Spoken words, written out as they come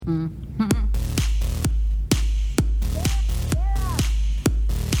It's Samy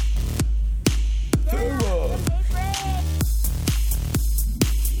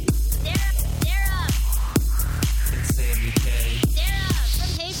K.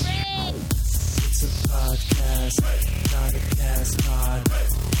 It's a podcast, not a cast pod.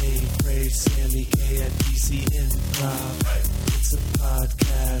 Hey, Frase, Samy K at DC Improv. It's a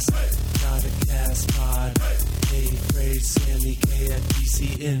podcast, not a cast pod. Hey, Frase, Samy K at DC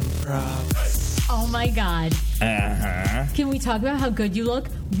Improv. Oh my God. Uh-huh. Can we talk about how good you look?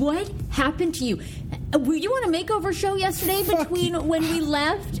 What happened to you? Were you on a makeover show yesterday between when we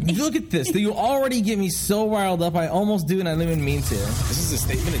left? Look at this. You already get me so riled up. I almost do, and I didn't even mean to. This is a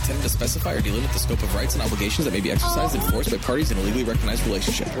statement intended to specify or delimit the scope of rights and obligations that may be exercised and enforced by parties in a legally recognized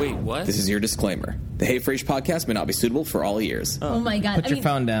relationship. Wait, what? This is your disclaimer. The Hey Frase podcast may not be suitable for all ears. Oh my God. Put your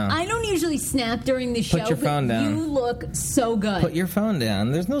phone down. I don't usually snap during the show. Put your phone but down. You look so good. Put your phone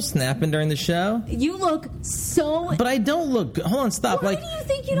down. There's no snapping during the show. You look so... But I don't look... Hold on, stop. Why do you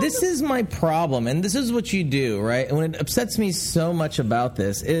think you don't This look... is my problem, and this is what you do, right? And what upsets me so much about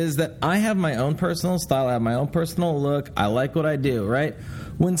this is that I have my own personal style. I have my own personal look. I like what I do, right?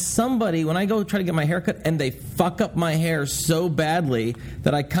 When I go try to get my hair cut and they fuck up my hair so badly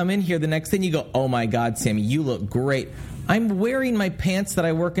that I come in here, the next thing you go, oh my God, Sammy, you look great. I'm wearing my pants that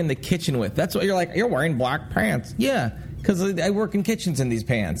I work in the kitchen with. That's what you're like, you're wearing black pants. Yeah, because I work in kitchens in these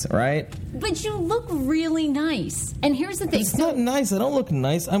pants, right? But you look really nice. And here's the thing. It's not nice. I don't look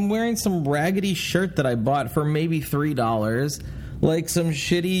nice. I'm wearing some raggedy shirt that I bought for maybe $3. Like some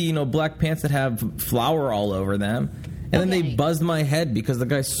shitty, black pants that have flour all over them. And then they buzzed my head because the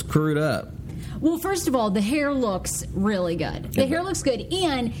guy screwed up. Well, first of all, the hair looks really good. The hair looks good.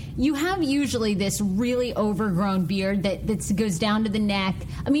 And you have usually this really overgrown beard that goes down to the neck.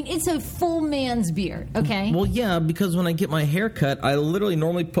 I mean, it's a full man's beard, okay? Well, yeah, because when I get my hair cut, I literally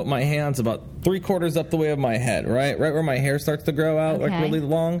normally put my hands about 3/4 up the way of my head, right? Right where my hair starts to grow out, like really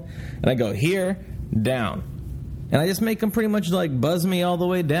long. And I go here, down. And I just make them pretty much like buzz me all the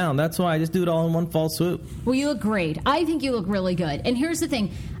way down. That's why I just do it all in one fall swoop. Well, you look great. I think you look really good. And here's the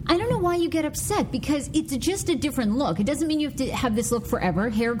thing. I don't know why you get upset because it's just a different look. It doesn't mean you have to have this look forever.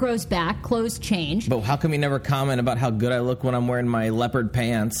 Hair grows back, clothes change. But how come you never comment about how good I look when I'm wearing my leopard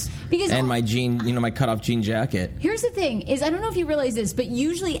pants and my jean, my cutoff jean jacket? Here's the thing is, I don't know if you realize this, but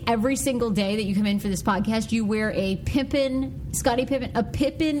usually every single day that you come in for this podcast, you wear a Scottie Pippen, a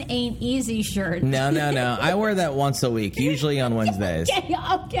Pippen Ain't Easy shirt. No. I wear that once a week, usually on Wednesdays.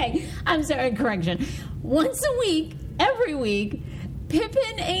 Okay. I'm sorry, correction. Once a week, every week.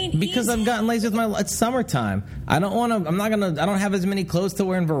 Pippen ain't because easy. I've gotten lazy with it's summertime. I don't have as many clothes to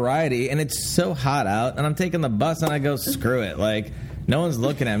wear in variety, and it's so hot out, and I'm taking the bus, and I go, screw it. Like, no one's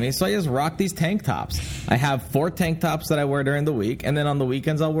looking at me, so I just rock these tank tops. I have 4 tank tops that I wear during the week, and then on the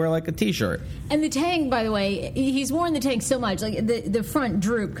weekends I'll wear like a t-shirt. And the tank, by the way, he's worn the tank so much, like the front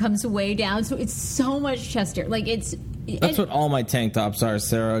droop comes way down, so it's so much chest hair. Like That's what all my tank tops are,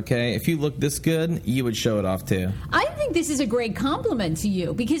 Sarah, okay? If you look this good, you would show it off, too. I think this is a great compliment to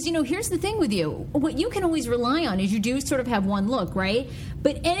you because, here's the thing with you. What you can always rely on is you do sort of have one look, right?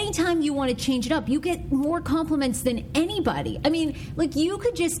 But anytime you want to change it up, you get more compliments than anybody. I mean, like, you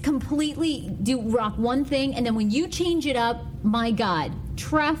could just completely rock one thing, and then when you change it up, my God,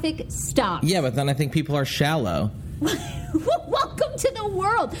 traffic stops. Yeah, but then I think people are shallow. Welcome to the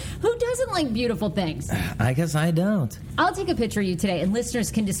world. Who doesn't like beautiful things? I guess I don't. I'll take a picture of you today, and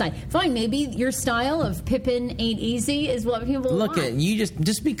listeners can decide. Fine, maybe your style of Pippen ain't easy is what people look want. At you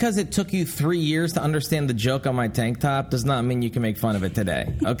just because it took you 3 years to understand the joke on my tank top does not mean you can make fun of it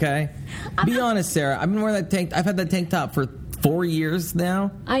today. Okay, be honest, Sarah. I've been wearing that tank. I've had that tank top for 4 years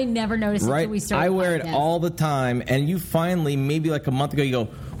now. I never noticed it until we started. I wear it all the time, and you finally, maybe like a month ago, you go,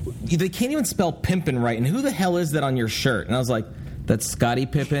 they can't even spell Pimpin right, and who the hell is that on your shirt? And I was like, that's Scottie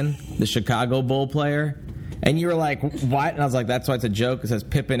Pippen, the Chicago Bull player. And you were like, what? And I was like, that's why it's a joke. It says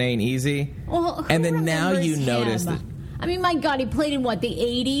Pippen ain't easy. Well, and then now you noticed it. I mean, my God, he played in what, the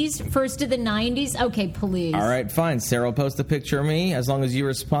 80s, first of the 90s? Okay, please. All right, fine. Sarah will post a picture of me as long as you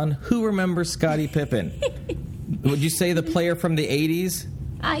respond. Who remembers Scottie Pippen? Would you say the player from the 80s?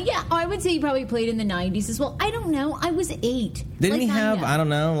 Yeah, I would say he probably played in the 90s as well. I don't know. I was 8. Didn't he have, I don't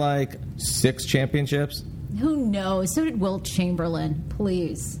know, like 6 championships? Who knows? So did Wilt Chamberlain.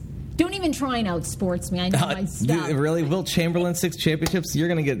 Please. Don't even try and outsports me. I know my stuff. Really? Will Chamberlain 6 championships? You're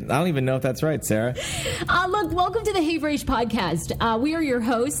going to get... I don't even know if that's right, Sarah. Look, welcome to the Hey Frase podcast. We are your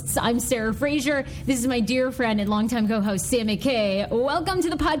hosts. I'm Sarah Fraser. This is my dear friend and longtime co-host, Samy K. Welcome to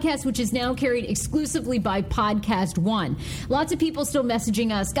the podcast, which is now carried exclusively by Podcast One. Lots of people still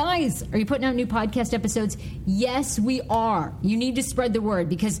messaging us, guys, are you putting out new podcast episodes? Yes, we are. You need to spread the word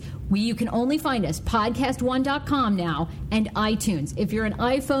because you can only find us podcast1.com now and iTunes. If you're an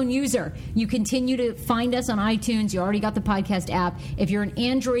iPhone user, you continue to find us on iTunes. You already got the podcast app. If you're an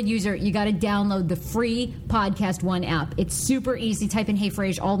Android user, you got to download the free Podcast One app. It's super easy. Type in Hey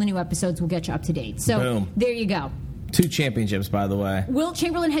Frase. All the new episodes will get you up to date. So Boom. There you go. 2 championships, by the way. Wilt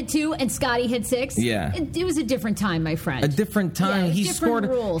Chamberlain had 2 and Scotty had 6. Yeah. It was a different time, my friend. A different time. Yeah, he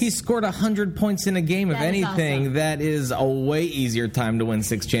rules. scored 100 points in a game. If anything, awesome. That is a way easier time to win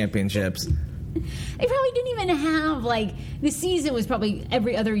 6 championships. They probably didn't even have, the season was probably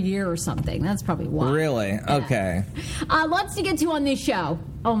every other year or something. That's probably why. Really? Yeah. Okay. Lots to get to on this show.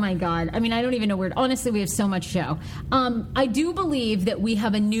 Oh, my God. I mean, I don't even know where... Honestly, we have so much show. I do believe that we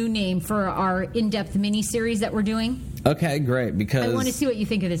have a new name for our in-depth mini-series that we're doing. Okay, great, because... I want to see what you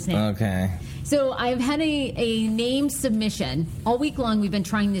think of this name. Okay. So I've had a name submission. All week long, we've been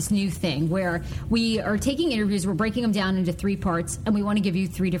trying this new thing where we are taking interviews, we're breaking them down into 3 parts, and we want to give you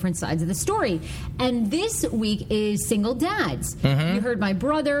 3 different sides of the story. And this week is single dads. Mm-hmm. You heard my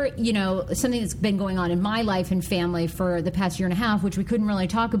brother, something that's been going on in my life and family for the past year and a half, which we couldn't really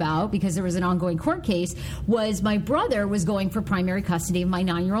talk about because there was an ongoing court case, was my brother was going for primary custody of my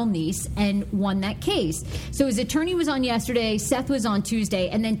 9-year-old niece and won that case. So his attorney was on yesterday, Seth was on Tuesday,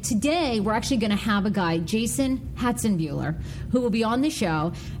 and then today we're actually going to have a guy, Jason Hatzenbuehler, who will be on the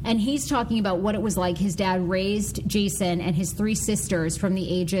show, and he's talking about what it was like. His dad raised Jason and his 3 sisters from the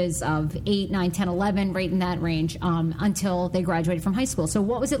ages of 8, 9, 10, 11, right in that range, until they graduated from high school. So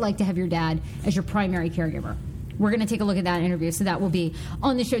what was it like to have your dad as your primary caregiver? We're going to take a look at that interview, so that will be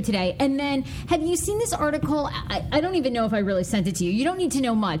on the show today. And then, have you seen this article? I don't even know if I really sent it to you. You don't need to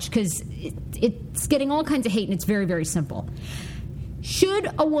know much because it's getting all kinds of hate, and it's very, very simple. Should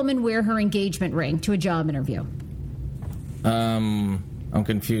a woman wear her engagement ring to a job interview? I'm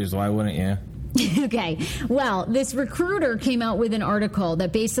confused. Why wouldn't you? Okay. Well, this recruiter came out with an article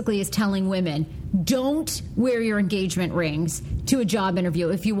that basically is telling women, don't wear your engagement rings to a job interview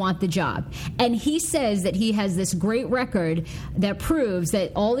if you want the job. And he says that he has this great record that proves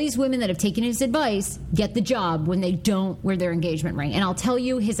that all these women that have taken his advice get the job when they don't wear their engagement ring. And I'll tell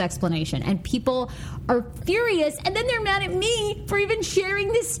you his explanation. And people are furious, and then they're mad at me for even sharing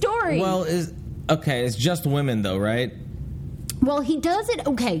this story. Well, it's just women, though, right? Well, he does it.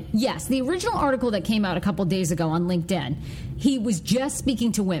 Okay, yes. The original article that came out a couple days ago on LinkedIn, he was just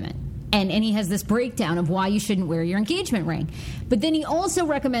speaking to women. And he has this breakdown of why you shouldn't wear your engagement ring. But then he also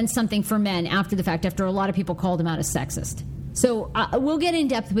recommends something for men after the fact, after a lot of people called him out as sexist. So we'll get in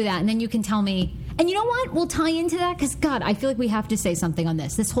depth with that, and then you can tell me. And you know what? We'll tie into that because, God, I feel like we have to say something on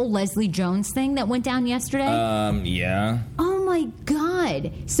this. This whole Leslie Jones thing that went down yesterday. Yeah. Oh, my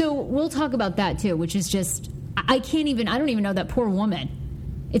God. So we'll talk about that, too, which is just... I don't even know that poor woman.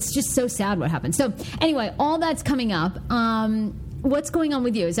 It's just so sad what happened. So anyway, all that's coming up. What's going on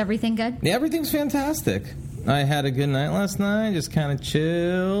with you? Is everything good? Yeah, everything's fantastic. I had a good night last night, just kind of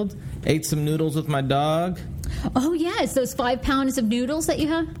chilled, ate some noodles with my dog. Oh, yes, those 5 pounds of noodles that you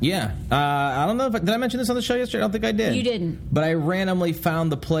have? Yeah. I don't know did I mention this on the show yesterday? I don't think I did. You didn't. But I randomly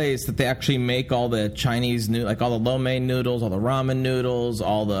found the place that they actually make all the Chinese, like all the lo mein noodles, all the ramen noodles,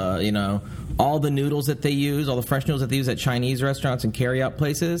 all the, all the noodles that they use, all the fresh noodles that they use at Chinese restaurants and carry-out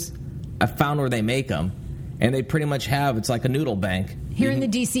places. I found where they make them. And they pretty much it's like a noodle bank. Here in the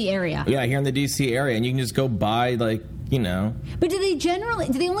D.C. area. Yeah, here in the D.C. area. And you can just go buy, But do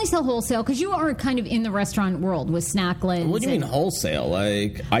they only sell wholesale? Because you are kind of in the restaurant world with Snacklands. What do you mean wholesale? I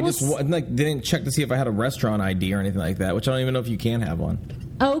didn't check to see if I had a restaurant ID or anything like that, which I don't even know if you can have one.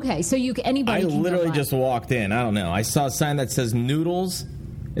 Oh, okay, so anybody can I literally just walked in. I don't know. I saw a sign that says noodles.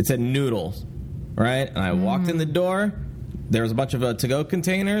 It said noodles, right? And I walked in the door. There was a bunch of to-go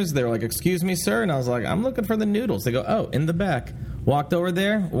containers. They were like, "Excuse me, sir," and I was like, "I'm looking for the noodles." They go, "Oh, in the back." Walked over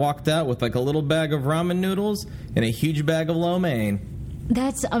there, walked out with like a little bag of ramen noodles and a huge bag of lo mein.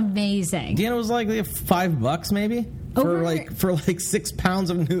 That's amazing. Yeah, it was like $5 maybe for 6 pounds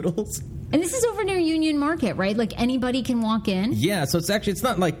of noodles. And this is over near Union Market, right? Like anybody can walk in. Yeah, so it's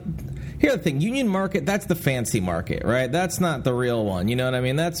not like. Here's the thing, Union Market, that's the fancy market, right? That's not the real one. You know what I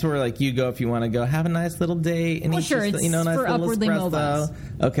mean? That's where you go if you want to go have a nice little date and eat sure, just, it's nice for little upwardly espresso. mobiles.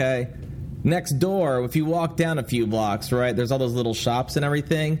 Okay. Next door, if you walk down a few blocks, right, there's all those little shops and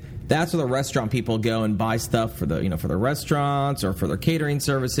everything. That's where the restaurant people go and buy stuff for the, for their restaurants or for their catering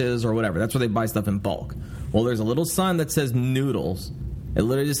services or whatever. That's where they buy stuff in bulk. Well, there's a little sign that says noodles. It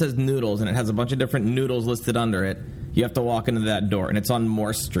literally just says noodles, and it has a bunch of different noodles listed under it. You have to walk into that door, and it's on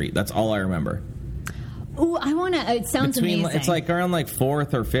Morse Street. That's all I remember. Oh, I want to. It sounds amazing. It's like around like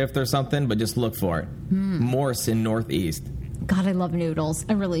 4th or 5th or something, but just look for it. Morse in Northeast. God, I love noodles.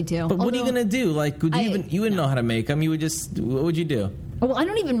 I really do. But what are you going to do? Like, you wouldn't know how to make them. You would just, what would you do? Well, I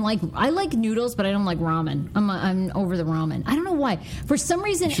don't even I like noodles, but I don't like ramen. I'm over the ramen. I don't know why. For some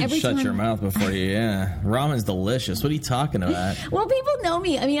reason, you should shut your mouth before you, Ramen's delicious. What are you talking about? Well, people know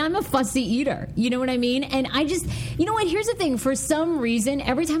me. I mean, I'm a fussy eater. You know what I mean? And I just, you know what? Here's the thing. For some reason,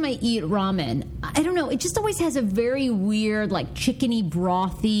 every time I eat ramen, I don't know, it just always has a very weird, like, chickeny,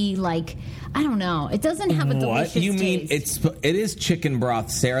 brothy, like, I don't know. It doesn't have a delicious taste. You mean taste. it is chicken broth,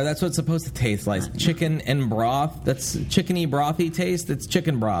 Sarah? That's what it's supposed to taste like. Chicken and broth. That's chickeny, brothy taste. It's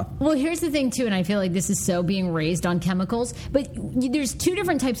chicken broth. Well, here's the thing, too, and I feel like this is so being raised on chemicals, but there's two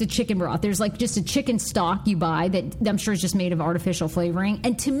different types of chicken broth. There's, like, just a chicken stock you buy that I'm sure is just made of artificial flavoring,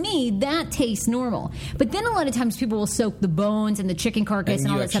 and to me, that tastes normal. But then a lot of times people will soak the bones and the chicken carcass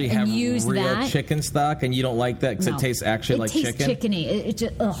and all that stuff and use real that. Chicken stock, and you don't like that because it tastes actually like chicken? It tastes chickeny. It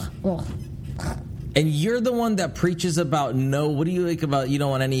just, ugh. And you're the one that preaches about what do you like about you don't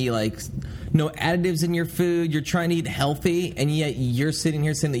want any no additives in your food. You're trying to eat healthy, and yet you're sitting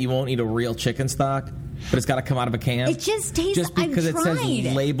here saying that you won't eat a real chicken stock, but it's got to come out of a can. It just tastes. Just because it says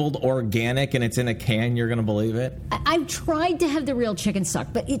labeled organic and it's in a can, you're going to believe it. I've tried to have the real chicken stock,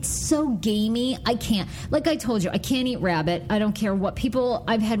 but it's so gamey. I can't. Like I told you, I can't eat rabbit. I don't care what people.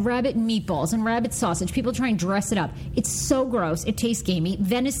 I've had rabbit meatballs and rabbit sausage. People try and dress it up. It's so gross. It tastes gamey.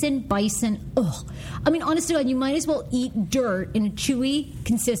 Venison, bison. Ugh. I mean, honestly, you might as well eat dirt in a chewy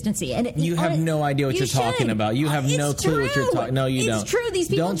consistency. And you have no idea what you're talking about. You have no clue what you're talking. No, you don't. It's true. These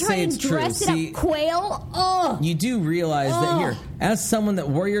people try and dress it up. Quail. Oh. You do realize that here, as someone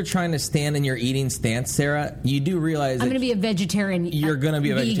where you're trying to stand in your eating stance, Sarah, you do realize I'm going to be a vegetarian. You're going to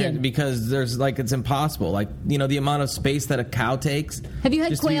be a vegetarian because there's it's impossible. Like, the amount of space that a cow takes. Have you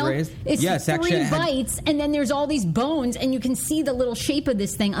had quail? It's yes, 3 actually, bites, and then there's all these bones, and you can see the little shape of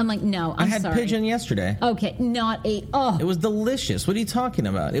this thing. I'm like, no, I had pigeon yesterday. Okay, not a. It was delicious. What are you talking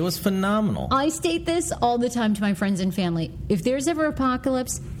about? It was phenomenal. I state this all the time to my friends and family. If there's ever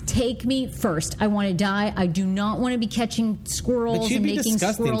apocalypse, take me first. I want to die. I do not want to be catching squirrels and making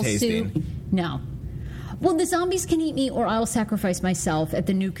squirrel soup. No. Well, the zombies can eat me, or I'll sacrifice myself at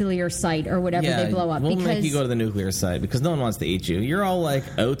the nuclear site or whatever they blow up. We'll make you go to the nuclear site because no one wants to eat you. You're all like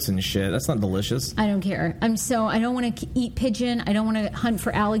oats and shit. That's not delicious. I don't care. I don't want to eat pigeon. I don't want to hunt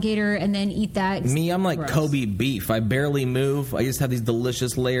for alligator and then eat that. Me, I'm like Kobe beef. I barely move. I just have these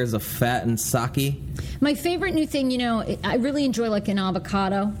delicious layers of fat and sake. My favorite new thing, I really enjoy like an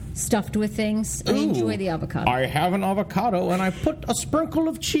avocado stuffed with things. I enjoy the avocado. I have an avocado and I put a sprinkle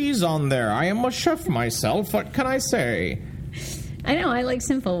of cheese on there. I am a chef myself. What can I say? I know. I like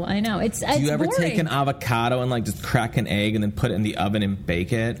simple. I know. It's Do you ever boring. take an avocado and just crack an egg and then put it in the oven and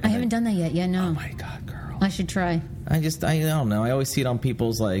bake it? I haven't done that yet. Yeah, no. Oh my God, girl. I should try. I don't know. I always see it on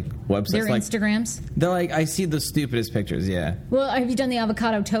people's websites. Their Instagrams? They're I see the stupidest pictures, yeah. Well, have you done the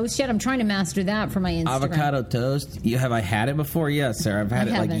avocado toast yet? I'm trying to master that for my Instagram. Avocado toast? Have I had it before? Yes, sir. I've had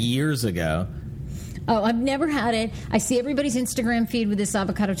it years ago. Oh, I've never had it. I see everybody's Instagram feed with this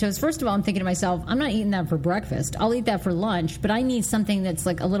avocado toast. First of all, I'm thinking to myself, I'm not eating that for breakfast. I'll eat that for lunch, but I need something that's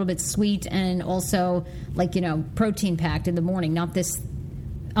a little bit sweet and also protein packed in the morning, not this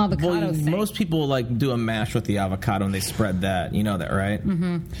avocado thing. Most people do a mash with the avocado and they spread that. You know that, right?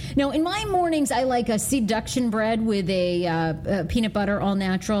 Mm-hmm. No, in my mornings, I like a seduction bread with a peanut butter, all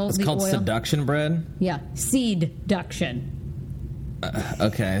natural. It's called seduction bread? Yeah, seduction.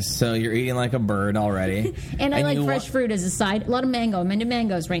 Okay, so you're eating like a bird already. and I like fresh fruit as a side. A lot of mango. I'm into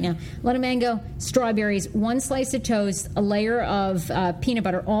mangoes right now. A lot of mango, strawberries, 1 slice of toast, a layer of peanut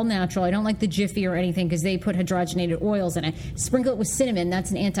butter, all natural. I don't like the Jiffy or anything because they put hydrogenated oils in it. Sprinkle it with cinnamon.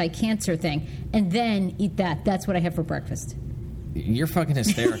 That's an anti-cancer thing. And then eat that. That's what I have for breakfast. You're fucking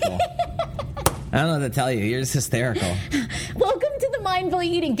hysterical. I don't know what to tell you. You're just hysterical. Welcome to the Mindful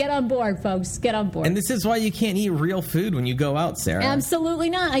Eating. Get on board, folks. Get on board. And this is why you can't eat real food when you go out, Sarah. Absolutely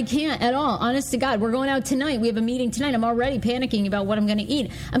not. I can't at all. Honest to God. We're going out tonight. We have a meeting tonight. I'm already panicking about what I'm going to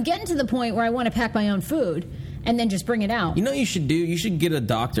eat. I'm getting to the point where I want to pack my own food and then just bring it out. You know what you should do? You should get a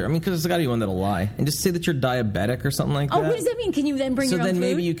doctor. I mean, because there's got to be one that'll lie. And just say that you're diabetic or something like that. Oh, what does that mean? Can you then bring your own food? So then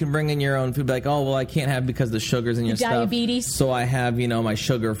maybe you can bring in your own food. Be like, oh, well, I can't have because the sugar's in your stuff. Diabetes. So I have, my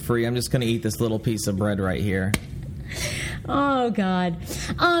sugar-free. I'm just going to eat this little piece of bread right here. Oh, God.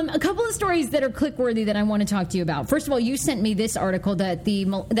 A couple of stories that are click-worthy that I want to talk to you about. First of all, you sent me this article that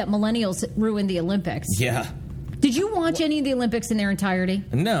that millennials ruined the Olympics. Yeah. Did you watch any of the Olympics in their entirety?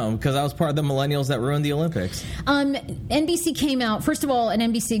 No, because I was part of the millennials that ruined the Olympics. NBC came out. First of all, an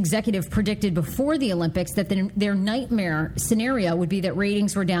NBC executive predicted before the Olympics that their nightmare scenario would be that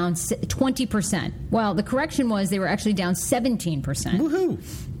ratings were down 20%. Well, the correction was they were actually down 17%.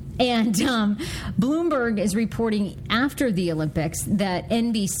 Woohoo! And Bloomberg is reporting after the Olympics that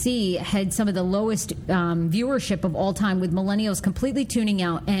NBC had some of the lowest viewership of all time, with millennials completely tuning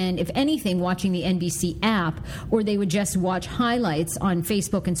out and, if anything, watching the NBC app, or they would just watch highlights on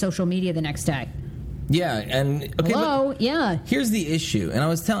Facebook and social media the next day. Yeah, and okay, hello, yeah. Here's the issue, and I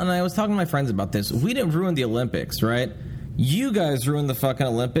was talking to my friends about this. We didn't ruin the Olympics, right? You guys ruined the fucking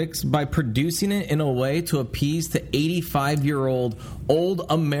Olympics by producing it in a way to appease to 85-year-old old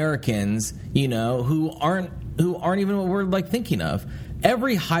Americans, you know, who aren't even what we're like thinking of.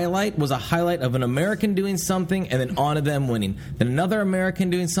 Every highlight was a highlight of an American doing something and then on to them winning. Then another American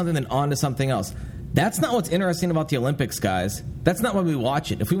doing something, then on to something else. That's not what's interesting about the Olympics, guys. That's not why we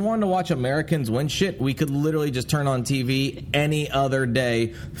watch it. If we wanted to watch Americans win shit, we could literally just turn on TV any other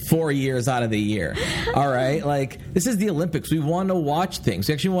day 4 years out of the year. All right? Like, this is the Olympics. We want to watch things.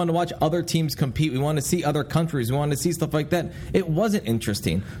 We actually want to watch other teams compete. We want to see other countries. We want to see stuff like that. It wasn't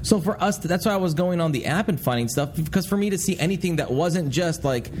interesting. So for us, that's why I was going on the app and finding stuff, because for me to see anything that wasn't just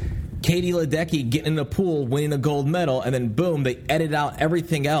like Katie Ledecky getting in the pool, winning a gold medal, and then boom, they edit out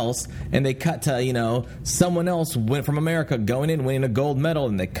everything else, and they cut to, you know, someone else went from America going in, winning a gold medal,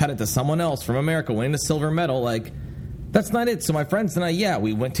 and they cut it to someone else from America winning a silver medal. Like, that's not it. So my friends and I,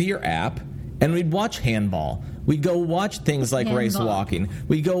 we went to your app, and we'd watch handball. We'd go watch things like race walking.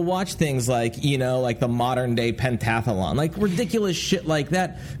 We'd go watch things like, you know, like the modern day pentathlon, like ridiculous shit like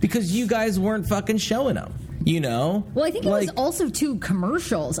that, because you guys weren't fucking showing them. You know? Well, I think it was also, too,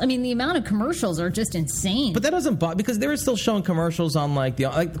 commercials. I mean, the amount of commercials are just insane. But that doesn't bother, because they were still showing commercials on,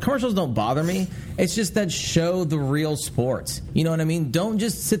 the commercials don't bother me. It's just that show the real sports. You know what I mean? Don't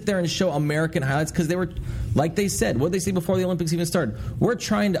just sit there and show American highlights, because they were, like they said, what did they say before the Olympics even started? We're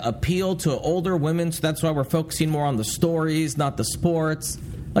trying to appeal to older women, so that's why we're focusing more on the stories, not the sports.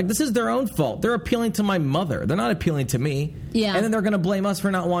 Like, this is their own fault. They're appealing to my mother. They're not appealing to me. Yeah. And then they're going to blame us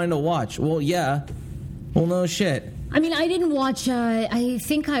for not wanting to watch. Well, yeah. Well, no shit. I mean, I didn't watch, I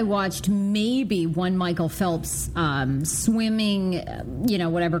think I watched maybe one Michael Phelps swimming,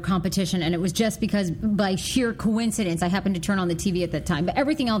 whatever competition, and it was just because, by sheer coincidence, I happened to turn on the TV at that time. But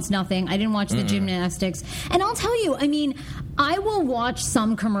everything else, nothing. I didn't watch the gymnastics. And I'll tell you, I mean, I will watch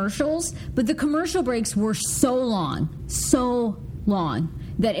some commercials, but the commercial breaks were so long,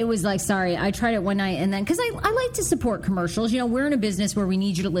 that it was like, sorry, I tried it one night, and then, because I like to support commercials. You know, we're in a business where we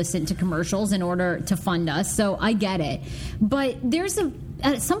need you to listen to commercials in order to fund us, so I get it. But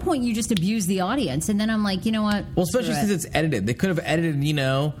at some point, you just abuse the audience, and then I'm like, you know what? Well, especially since it's edited. They could have edited,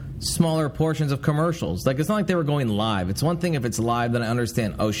 smaller portions of commercials. Like, it's not like they were going live. It's one thing if it's live, then I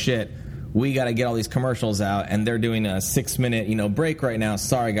understand, oh shit, we got to get all these commercials out, and they're doing a 6-minute, break right now.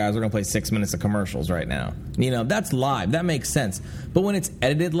 Sorry, guys, we're going to play 6 minutes of commercials right now. That's live. That makes sense. But when it's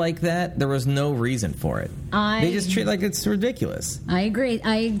edited like that, there was no reason for it. They just treat it like it's ridiculous. I agree.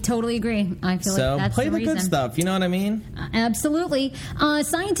 I totally agree. I feel like that's play the reason. Good stuff. You know what I mean? Absolutely.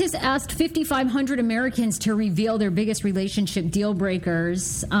 Scientists asked 5,500 Americans to reveal their biggest relationship deal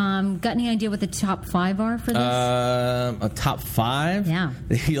breakers. Got any idea what the top 5 are for this? A top 5? Yeah.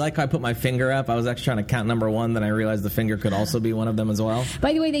 You like how I put my finger up? I was actually trying to count number 1, then I realized the finger could also be one of them as well.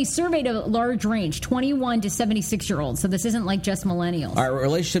 By the way, they surveyed a large range, 21 to 76-year-olds, so this isn't like just millennials. All right,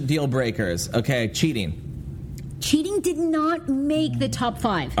 relationship deal breakers. Okay, cheating. Cheating did not make the top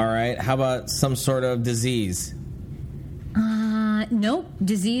 5. All right, how about some sort of disease? Nope,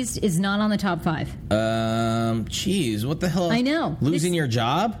 disease is not on the top 5. Jeez, what the hell? I know. Losing your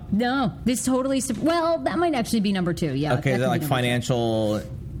job? No, this totally... Well, that might actually be number 2, yeah. Okay, is that like financial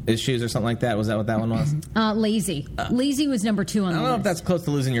issues or something like that? Was that what that one was? Lazy. Lazy was number 2 on the list. I don't know if that's close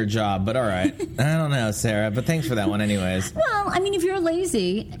to losing your job, but all right. I don't know, Sarah, but thanks for that one anyways. Well, I mean, if you're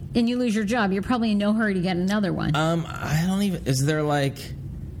lazy and you lose your job, you're probably in no hurry to get another one. I don't even... Is there, like,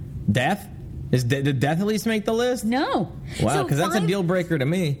 death? Did death at least make the list? No. Wow, because that's a deal breaker to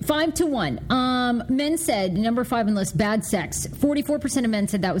me. 5 to 1. Men said, number 5 on the list, bad sex. 44% of men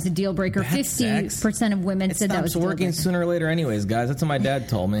said that was a deal breaker. 50% of women said that was a deal breaker. It stops working sooner or later anyways, guys. That's what my dad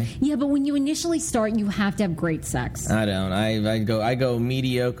told me. Yeah, but when you initially start, you have to have great sex. I don't. I go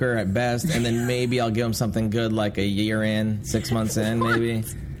mediocre at best, and then maybe I'll give them something good like a year in, 6 months in, maybe.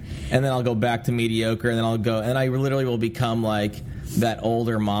 And then I'll go back to mediocre, and then I'll go, and I literally will become like that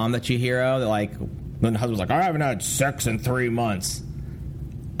older mom that you hear of, that like Then the husband's like, I haven't had sex in 3 months.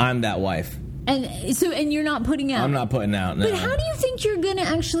 I'm that wife. And you're not putting out. I'm not putting out. No. But how do you think you're going to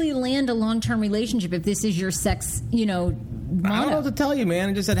actually land a long-term relationship if this is your sex, motto? I don't know what to tell you,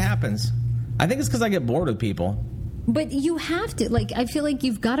 man. It happens. I think it's because I get bored with people. But you have to. Like, I feel like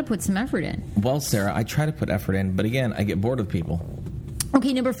you've got to put some effort in. Well, Sarah, I try to put effort in, but again, I get bored with people.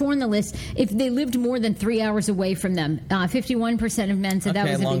 Okay, number 4 on the list, if they lived more than 3 hours away from them, 51% of men said that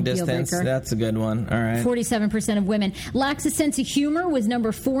was a long big distance, deal breaker. That's a good one. All right. 47% of women. Lacks a sense of humor was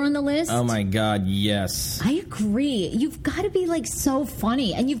number 4 on the list. Oh, my God, yes. I agree. You've got to be, like, so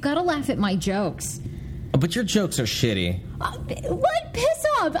funny, and you've got to laugh at my jokes. But your jokes are shitty. What? Piss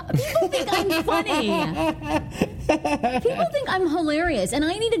off. People think I'm funny. People think I'm hilarious. And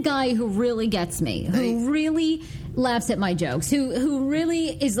I need a guy who really gets me, who really laughs at my jokes, who really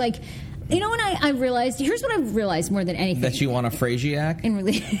is like... You know what I realized? Here's what I've realized more than anything. That you want a Phrasiac?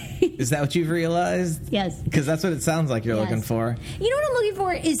 Is that what you've realized? Yes. Because that's what it sounds like you're looking for. You know what I'm looking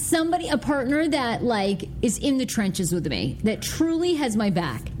for is a partner that, like, is in the trenches with me, that truly has my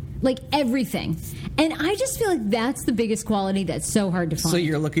back. Like, everything. And I just feel like that's the biggest quality that's so hard to find. So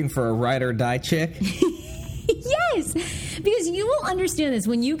you're looking for a ride or die chick? Yes, because you will understand this.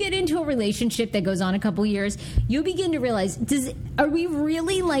 When you get into a relationship that goes on a couple years, you'll begin to realize, are we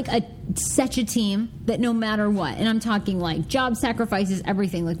really like such a team that no matter what, and I'm talking like job sacrifices,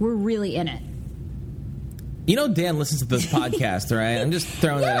 everything, like we're really in it. You know, Dan listens to this podcast, right? I'm just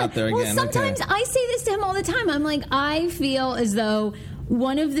throwing that out there again. Well, sometimes I say this to him all the time. I'm like, I feel as though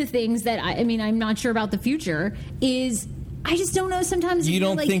one of the things that I'm not sure about the future is I just don't know sometimes. You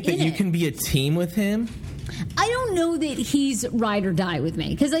don't think that you can be a team with him? I don't know that he's ride or die with me,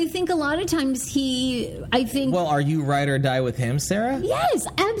 because I think a lot of times Well, are you ride or die with him, Sarah? Yes,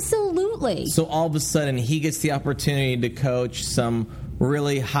 absolutely. So all of a sudden he gets the opportunity to coach some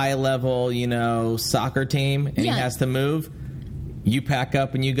really high-level, soccer team, and he has to move. You pack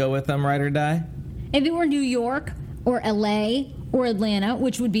up and you go with them, ride or die? If it were New York or L.A. or Atlanta,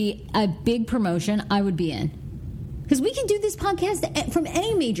 which would be a big promotion, I would be in. Because we can do this podcast from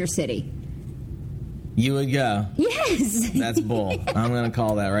any major city. You would go? Yes. That's bull. I'm going to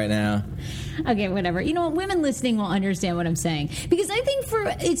call that right now. Okay, whatever. You know what? Women listening will understand what I'm saying. Because I think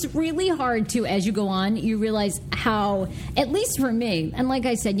it's really hard to, as you go on, you realize how, at least for me, and like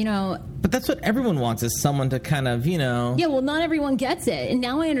I said, But that's what everyone wants, is someone to kind of, Yeah, well, not everyone gets it. And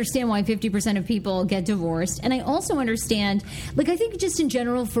now I understand why 50% of people get divorced. And I also understand, I think just in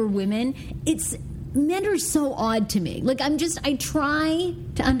general for women, men are so odd to me. I try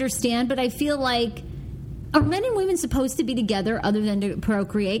to understand, but I feel like, are men and women supposed to be together other than to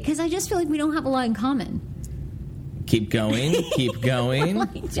procreate? Because I just feel like we don't have a lot in common. Keep going. Keep going.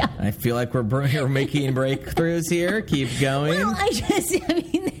 I feel like we're making breakthroughs here. Keep going. Well,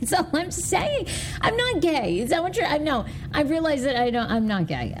 that's all I'm saying. I'm not gay. Is that what you're... No, I realize that I'm not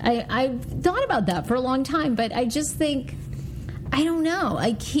gay. I've thought about that for a long time, but I just think... I don't know.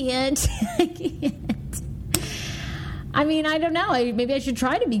 I can't. I don't know. Maybe I should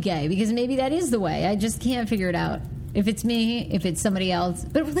try to be gay, because maybe that is the way. I just can't figure it out. If it's me, if it's somebody else.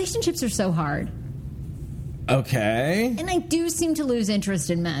 But relationships are so hard. Okay. And I do seem to lose interest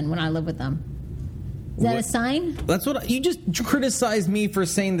in men when I live with them. Is that a sign? That's what you just criticized me for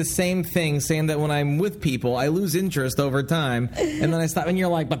saying the same thing, saying that when I'm with people, I lose interest over time, and then I stop, and you're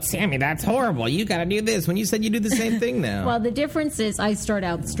like, "But Sammy, that's horrible. You got to do this." When you said you do the same thing now. Well, the difference is I start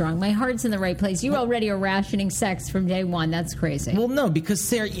out strong. My heart's in the right place. You already are rationing sex from day one. That's crazy. Well, no, because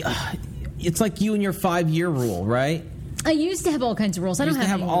Sarah, it's like you and your 5-year rule, right? I used to have all kinds of rules. I don't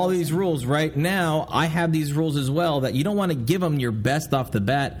have all these rules. Right now, I have these rules as well, that you don't want to give them your best off the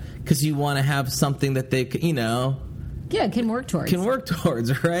bat, because you want to have something that they, can work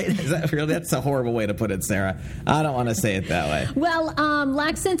towards. Right? Is that real? That's a horrible way to put it, Sarah. I don't want to say it that way. Well,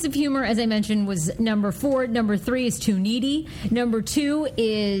 lack sense of humor, as I mentioned, was number 4. Number 3 is too needy. Number 2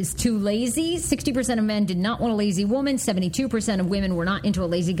 is too lazy. 60% of men did not want a lazy woman. 72% of women were not into a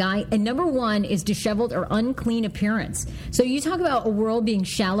lazy guy. And number 1 is disheveled or unclean appearance. So you talk about a world being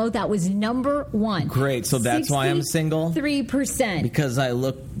shallow. That was number 1. Great. So that's why I'm single? 3%. Because I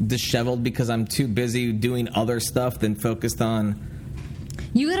look disheveled, because I'm too busy doing other stuff than focused on.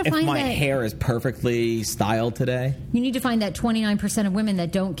 You got to find my hair is perfectly styled today. You need to find that 29% of women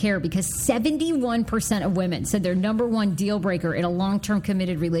that don't care, because 71% of women said their number 1 deal breaker in a long-term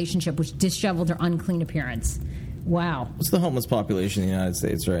committed relationship was disheveled or unclean appearance. Wow. What's the homeless population in the United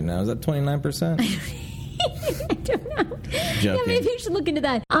States right now? Is that 29%? I don't know. Joking. Yeah, maybe you should look into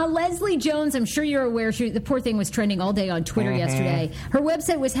that. Leslie Jones, I'm sure you're aware, the poor thing was trending all day on Twitter yesterday. Her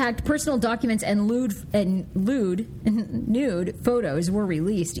website was hacked. Personal documents and nude photos were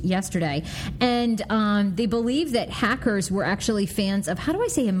released yesterday. And they believe that hackers were actually fans of, how do I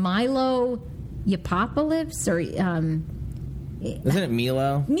say it, Milo Yiannopoulos? Or Isn't it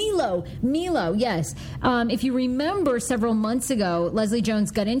Milo? Milo, yes. If you remember, several months ago, Leslie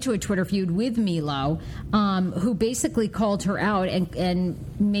Jones got into a Twitter feud with Milo, who basically called her out and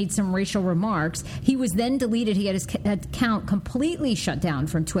made some racial remarks. He was then deleted. He had his account completely shut down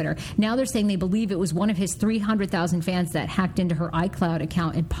from Twitter. Now they're saying they believe it was one of his 300,000 fans that hacked into her iCloud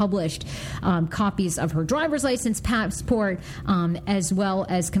account and published copies of her driver's license, passport, as well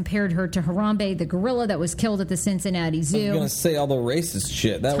as compared her to Harambe, the gorilla that was killed at the Cincinnati Zoo. I was going to say all the racist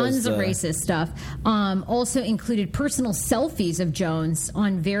shit. Tons of racist stuff. Also included personal selfies of Jones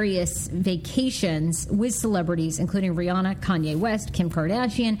on various vacations with celebrities, including Rihanna, Kanye West, Kim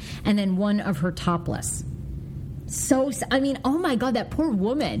Kardashian, and then one of her topless. So, I mean, oh my God, that poor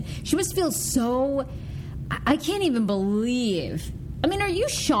woman. She must feel so... I can't even believe... I mean, are you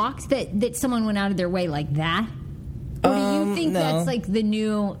shocked that someone went out of their way like that? Or do you think no. that's like the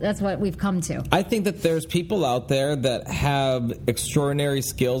new... That's what we've come to? I think that there's people out there that have extraordinary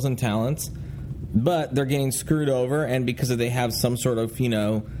skills and talents, but they're getting screwed over, and because they have some sort of,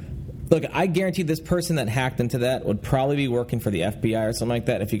 Look, I guarantee this person that hacked into that would probably be working for the FBI or something like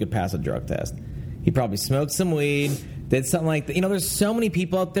that if he could pass a drug test. He probably smoked some weed, did something like that. There's so many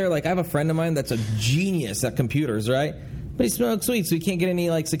people out there. Like, I have a friend of mine that's a genius at computers, right? But he smokes weed, so he can't get any,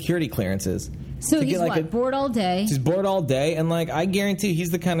 security clearances. So he's bored all day? He's bored all day, and, I guarantee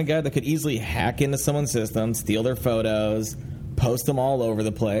he's the kind of guy that could easily hack into someone's system, steal their photos, post them all over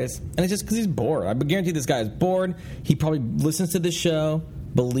the place. And it's just because he's bored. I guarantee this guy is bored. He probably listens to this show,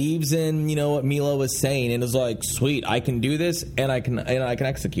 believes in what Milo was saying, and is like, sweet, I can do this, and I can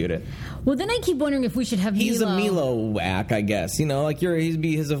execute it. Well, then I keep wondering if we should have He's Milo. a Milo-ack, I guess. He'd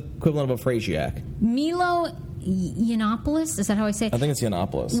be his equivalent of a Frasiac. Milo Yiannopoulos, is that how I say it? I think it's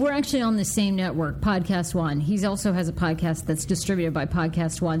Yiannopoulos. We're actually on the same network, Podcast One. He also has a podcast that's distributed by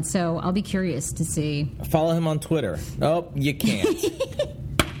Podcast One, so I'll be curious to see. Follow him on Twitter. Oh, you can't.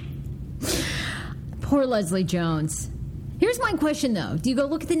 Poor Leslie Jones. Here's my question, though. Do you go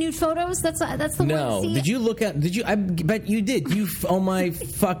look at the nude photos? That's the way to see No. it. Did you look at... Did you... I bet you did. Oh, my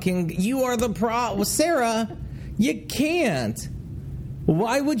fucking... You are the pro... Well, Sarah, you can't.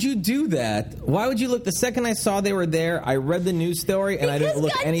 Why would you do that? Why would you look... The second I saw they were there, I read the news story, and I didn't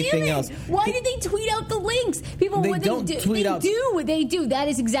look anything else. Why did they tweet out the links? People, They don't tweet out... They do. That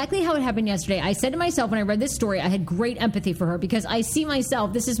is exactly how it happened yesterday. I said to myself when I read this story, I had great empathy for her because I see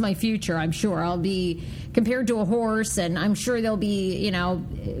myself... This is my future, I'm sure. I'll be compared to a horse, and I'm sure there'll be,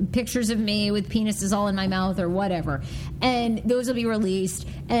 pictures of me with penises all in my mouth or whatever. And those will be released.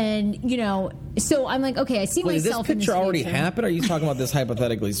 And, so I'm like, okay, I see myself in this picture already future. happened, or are you talking about this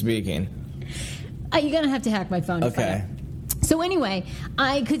hypothetically speaking? You're going to have to hack my phone. Okay. So anyway,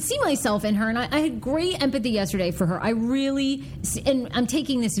 I could see myself in her, and I had great empathy yesterday for her. And I'm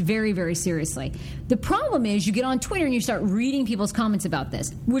taking this very, very seriously. The problem is you get on Twitter and you start reading people's comments about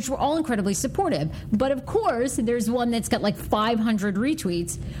this, which were all incredibly supportive. But of course, there's one that's got 500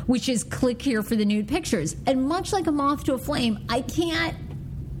 retweets, which is click here for the nude pictures. And much like a moth to a flame, I can't.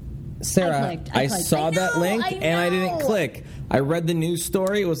 Sarah, I saw that link and I didn't click. I read the news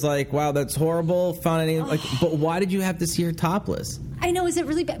story. It was like, wow, that's horrible. Found any but why did you have to see her topless? I know, is it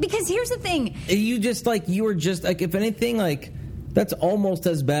really bad? Because here's the thing. You were just if anything, that's almost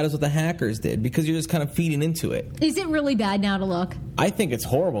as bad as what the hackers did because you're just kind of feeding into it. Is it really bad now to look? I think it's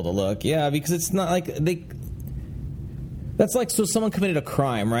horrible to look, yeah, because it's not that's so someone committed a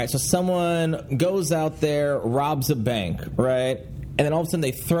crime, right? So someone goes out there, robs a bank, right? And then all of a sudden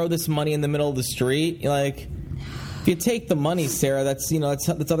they throw this money in the middle of the street. If you take the money, Sarah, that's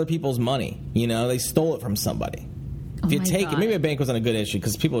other people's money. They stole it from somebody. If you take it, maybe a bank wasn't a good issue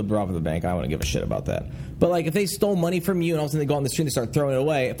because people would rob the bank. I wouldn't give a shit about that. But if they stole money from you and all of a sudden they go on the street and they start throwing it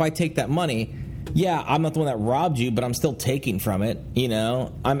away, if I take that money, yeah, I'm not the one that robbed you, but I'm still taking from it.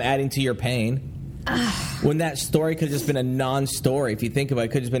 I'm adding to your pain. When that story could have just been a non-story. If you think about it, it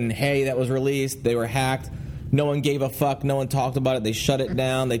could have just been, hey, that was released, they were hacked. No one gave a fuck. No one talked about it. They shut it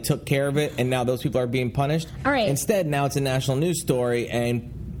down. They took care of it. And now those people are being punished. All right. Instead, now it's a national news story.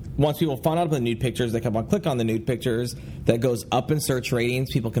 And once people find out about the nude pictures, they come on, click on the nude pictures. That goes up in search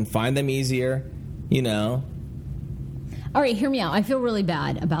ratings. People can find them easier, All right, hear me out. I feel really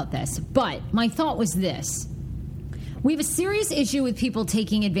bad about this. But my thought was this. We have a serious issue with people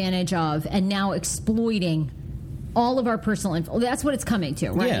taking advantage of and now exploiting all of our personal info. That's what it's coming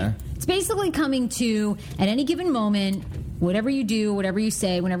to, right? Yeah. It's basically coming to, at any given moment, whatever you do, whatever you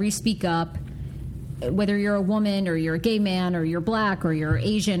say, whenever you speak up, whether you're a woman or you're a gay man or you're black or you're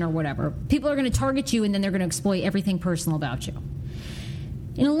Asian or whatever, people are going to target you and then they're going to exploit everything personal about you.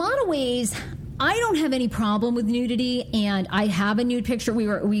 In a lot of ways, I don't have any problem with nudity, and I have a nude picture.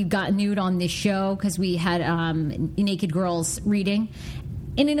 We got nude on this show because we had naked girls reading.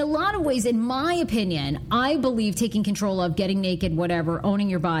 And in a lot of ways, in my opinion, I believe taking control of getting naked, whatever, owning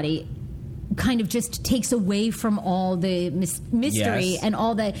your body, kind of just takes away from all the mystery and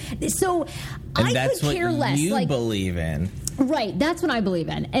all that. So and I could care less. You believe in. Right, that's what I believe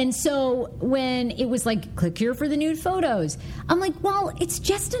in. And so when it was like, click here for the nude photos, I'm like, well, it's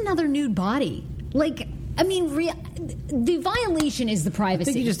just another nude body. Like, I mean, the violation is the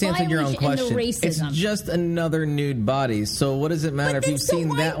privacy. I think you just answered your own question. And the racism. It's just another nude body. So what does it matter if you've seen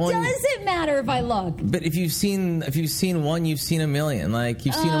that one? Why does it matter if I look? But if you've seen one, you've seen a million. Like,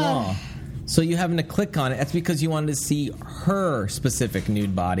 you've seen them all. So you having to click on it, that's because you wanted to see her specific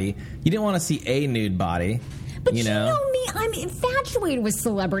nude body. You didn't want to see a nude body. But you know me, I'm infatuated with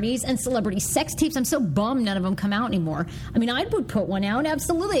celebrities and celebrity sex tapes. I'm so bummed none of them come out anymore. I mean, I would put one out,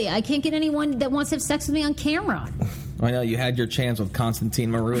 absolutely. I can't get anyone that wants to have sex with me on camera. I know, you had your chance with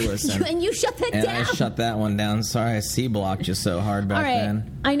Constantine Maroulis. And you shut that down. And I shut that one down. Sorry, I C-blocked you so hard back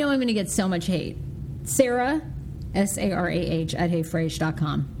then. I know I'm going to get so much hate. Sarah, Sarah, at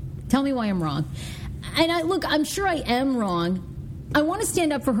heyfrase.com. Tell me why I'm wrong. And I'm sure I am wrong. I want to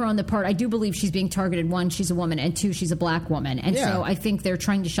stand up for her on the part. I do believe she's being targeted. One, she's a woman, and two, she's a black woman. And so I think they're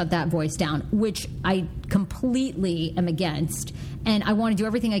trying to shut that voice down, which I completely am against. And I want to do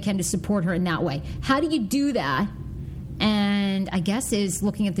everything I can to support her in that way. How do you do that? And I guess is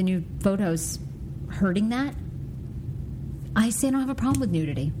looking at the nude photos hurting that? I say I don't have a problem with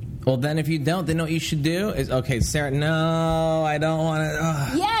nudity. Well, then if you don't, then what you should do is, okay, Sarah, no, I don't want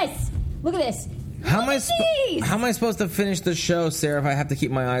to. Yes! Look at this. How am I supposed to finish the show, Sarah, if I have to keep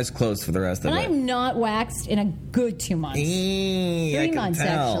my eyes closed for the rest of it? I'm not waxed in a good 2 months. 3 months,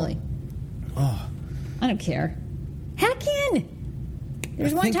 actually. Oh. I don't care. Heck in!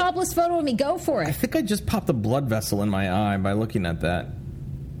 There's one topless photo of me. Go for it. I think I just popped a blood vessel in my eye by looking at that.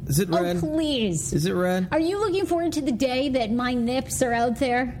 Is it red? Oh, please. Is it red? Are you looking forward to the day that my nips are out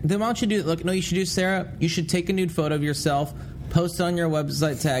there? Then why don't you do... Look, no, you should do, Sarah. You should take a nude photo of yourself, post on your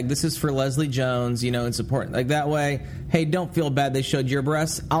website tag, this is for Leslie Jones, and support. Like, that way, hey, don't feel bad they showed your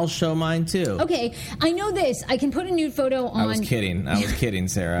breasts. I'll show mine, too. Okay, I know this. I can put a nude photo on... I was kidding,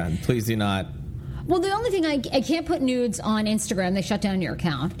 Sarah. Please do not... Well, the only thing I can't put nudes on Instagram. They shut down your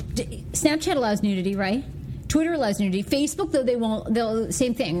account. Snapchat allows nudity, right? Twitter allows nudity. Facebook, though, they won't. They'll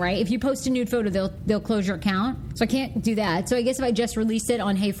same thing, right? If you post a nude photo, they'll close your account. So I can't do that. So I guess if I just released it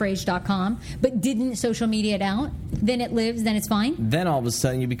on heyfrase.com, but didn't social media it out, then it lives. Then it's fine. Then all of a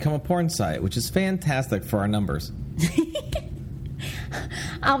sudden you become a porn site, which is fantastic for our numbers.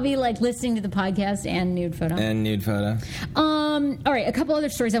 I'll be listening to the podcast and nude photo. All right, a couple other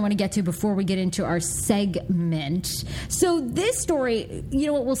stories I want to get to before we get into our segment. So this story, you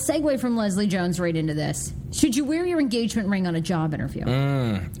know what, we'll segue from Leslie Jones right into this. Should you wear your engagement ring on a job interview?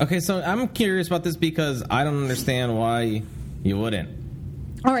 Okay, so I'm curious about this because I don't understand why you wouldn't.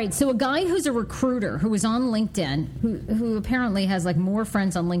 All right, so a guy who's a recruiter who was on LinkedIn, who apparently has more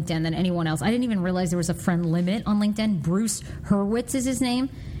friends on LinkedIn than anyone else. I didn't even realize there was a friend limit on LinkedIn. Bruce Hurwitz is his name.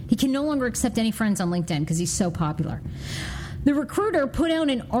 He can no longer accept any friends on LinkedIn because he's so popular. The recruiter put out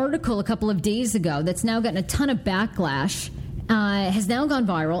an article a couple of days ago that's now gotten a ton of backlash, has now gone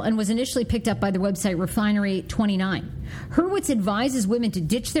viral, and was initially picked up by the website Refinery29. Hurwitz advises women to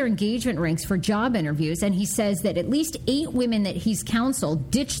ditch their engagement rings for job interviews, and he says that at least 8 women that he's counseled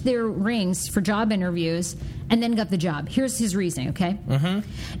ditched their rings for job interviews and then got the job. Here's his reasoning, okay?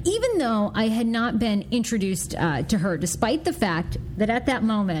 Even though I had not been introduced to her, despite the fact that at that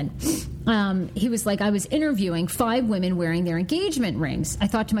moment, he was like, I was interviewing 5 women wearing their engagement rings. I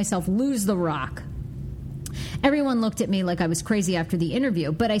thought to myself, lose the rock. Everyone looked at me like I was crazy after the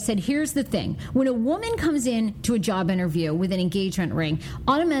interview, but I said, here's the thing. When a woman comes in to a job interview with an engagement ring,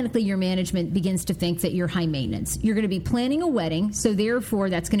 automatically your management begins to think that you're high maintenance. You're going to be planning a wedding, so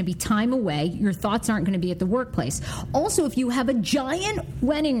therefore that's going to be time away. Your thoughts aren't going to be at the workplace. Also, if you have a giant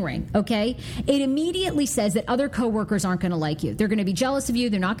wedding ring, okay, it immediately says that other coworkers aren't going to like you. They're going to be jealous of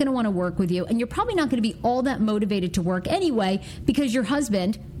you. They're not going to want to work with you, and you're probably not going to be all that motivated to work anyway because your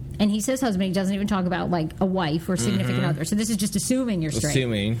husband... And he says husband, he doesn't even talk about a wife or significant other. So this is just assuming you're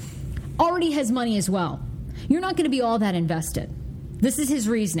straight. Already has money as well. You're not going to be all that invested. This is his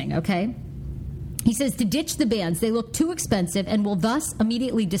reasoning, okay? He says to ditch the bands, they look too expensive and will thus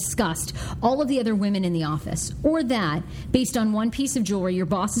immediately disgust all of the other women in the office. Or that, based on one piece of jewelry, your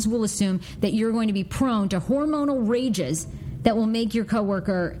bosses will assume that you're going to be prone to hormonal rages that will make your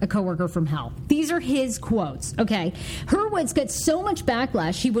coworker a coworker from hell. These are his quotes, okay? Hurwitz got so much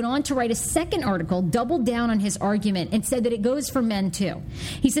backlash, he went on to write a second article, doubled down on his argument, and said that it goes for men, too.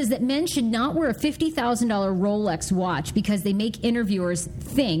 He says that men should not wear a $50,000 Rolex watch because they make interviewers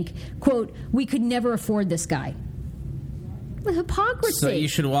think, quote, we could never afford this guy. The hypocrisy. So you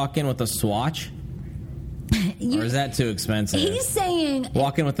should walk in with a Swatch? Or is that too expensive? He's saying...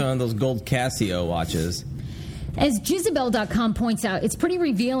 Walk in with one of those gold Casio watches. As Jezebel.com points out, it's pretty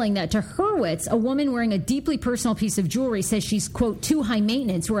revealing that to Hurwitz, a woman wearing a deeply personal piece of jewelry says she's, quote, too high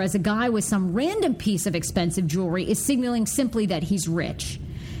maintenance, whereas a guy with some random piece of expensive jewelry is signaling simply that he's rich.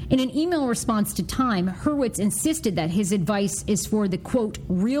 In an email response to Time, Hurwitz insisted that his advice is for the, quote,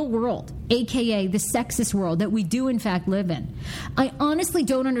 real world, a.k.a. the sexist world that we do, in fact, live in. I honestly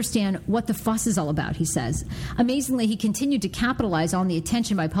don't understand what the fuss is all about, he says. Amazingly, he continued to capitalize on the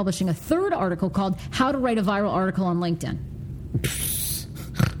attention by publishing a third article called How to Write a Viral Article on LinkedIn.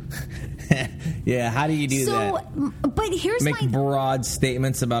 Yeah, how do you do that? But here's Make broad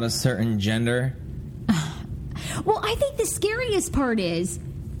statements about a certain gender? Well, I think the scariest part is,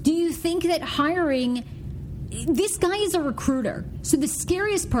 do you think that hiring... This guy is a recruiter. So the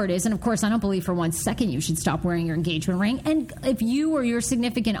scariest part is, and of course I don't believe for 1 second you should stop wearing your engagement ring, and if you or your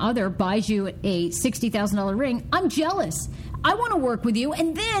significant other buys you a $60,000 ring, I'm jealous. I want to work with you,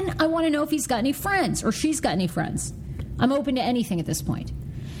 and then I want to know if he's got any friends or she's got any friends. I'm open to anything at this point.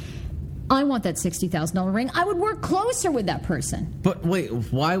 I want that $60,000 ring. I would work closer with that person. But wait,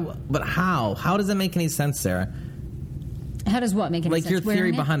 why? But how? How does that make any sense, Sarah? How does what make any sense? Like your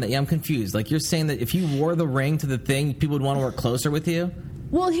theory behind it? Yeah, I'm confused. Like you're saying that if you wore the ring to the thing, people would want to work closer with you?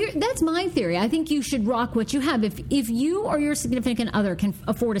 Well, that's my theory. I think you should rock what you have. If you or your significant other can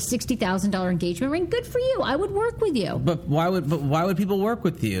afford a $60,000 engagement ring, good for you. I would work with you. But why would people work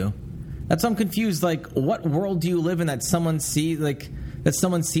with you? That's I'm confused. Like, what world do you live in that someone sees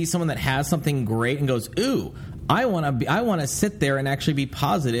someone that has something great and goes, ooh, I want to sit there and actually be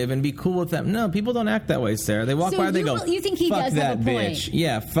positive and be cool with them. No, people don't act that way, Sarah. They walk by and they go, you think he fuck does that have a bitch. point.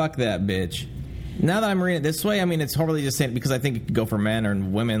 Yeah, fuck that bitch. Now that I'm reading it this way, I mean, it's totally just saying because I think it could go for men or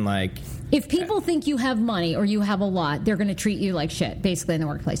women. Like, if people think you have money or you have a lot, they're going to treat you like shit, basically, in the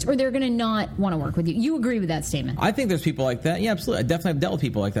workplace, or they're going to not want to work with you. You agree with that statement? I think there's people like that. Yeah, absolutely. I definitely have dealt with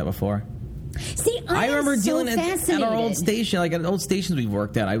people like that before. See, I remember dealing at our old station, like at old stations we've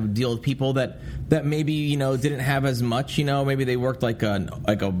worked at. I would deal with people that maybe didn't have as much. Maybe they worked like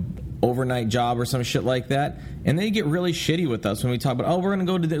a overnight job or some shit like that, and they get really shitty with us when we talk about, oh, we're gonna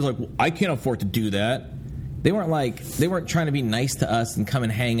go to this. Like, well, I can't afford to do that. They weren't trying to be nice to us and come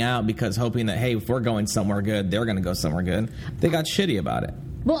and hang out because hoping that, hey, if we're going somewhere good, they're gonna go somewhere good. They got shitty about it.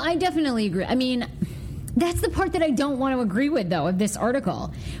 Well, I definitely agree. I mean, that's the part that I don't want to agree with, though, of this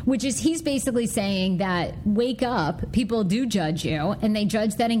article, which is he's basically saying that wake up, people do judge you, and they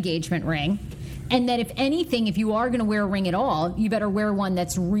judge that engagement ring, and that if anything, if you are going to wear a ring at all, you better wear one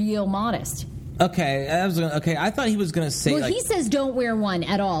that's real modest. Okay, I thought he was going to say... Well, he says don't wear one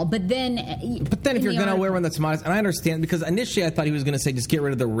at all, but then if you're going to wear one that's modest, and I understand, because initially I thought he was going to say just get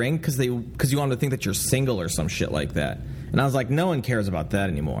rid of the ring because you wanted to think that you're single or some shit like that. And I was like, no one cares about that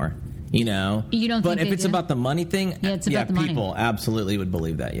anymore. You don't but if it's about the money thing, it's about the money. People absolutely would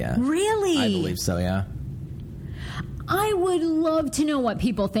believe that, yeah. Really? I believe so, yeah. I would love to know what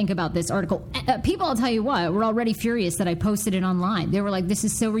people think about this article. People, I'll tell you what, were already furious that I posted it online. They were like, this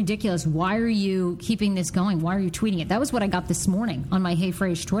is so ridiculous. Why are you keeping this going? Why are you tweeting it? That was what I got this morning on my Hey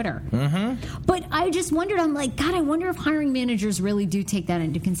Frase Twitter. Mm-hmm. But I just wondered, I'm like, God, I wonder if hiring managers really do take that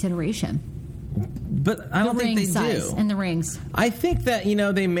into consideration. But I don't think they do. And the rings. I think that,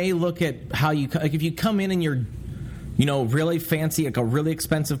 they may look at how you... Like, if you come in and you're, really fancy, like a really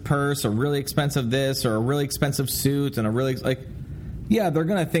expensive purse or really expensive this or a really expensive suit and a really... Yeah, they're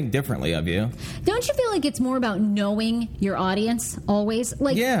going to think differently of you. Don't you feel like it's more about knowing your audience always?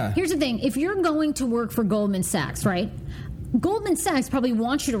 Yeah. Here's the thing. If you're going to work for Goldman Sachs, right? Goldman Sachs probably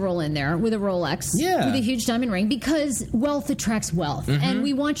wants you to roll in there with a Rolex, with a huge diamond ring, because wealth attracts wealth, and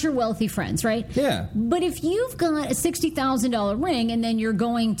we want your wealthy friends, right? Yeah. But if you've got a $60,000 ring, and then you're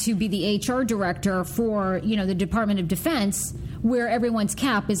going to be the HR director for, the Department of Defense, where everyone's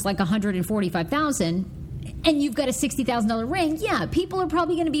cap is like $145,000, and you've got a $60,000 ring, people are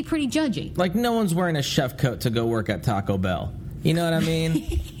probably going to be pretty judgy. Like, no one's wearing a chef coat to go work at Taco Bell. You know what I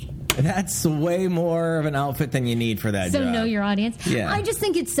mean? That's way more of an outfit than you need for that So job. know your audience. Yeah. I just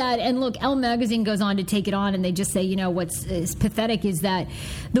think it's sad. And look, Elle Magazine goes on to take it on, and they just say, what's is pathetic is that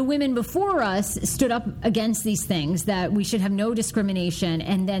the women before us stood up against these things, that we should have no discrimination,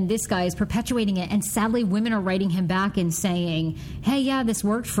 and then this guy is perpetuating it. And sadly, women are writing him back and saying, hey, yeah, this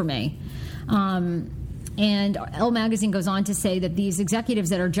worked for me. And Elle Magazine goes on to say that these executives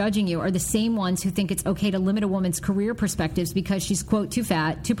that are judging you are the same ones who think it's okay to limit a woman's career perspectives because she's, quote, too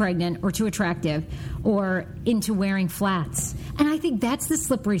fat, too pregnant, or too attractive, or into wearing flats. And I think that's the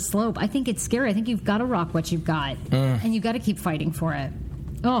slippery slope. I think it's scary. I think you've got to rock what you've got, and you've got to keep fighting for it.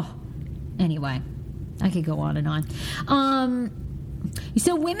 Oh, anyway, I could go on and on.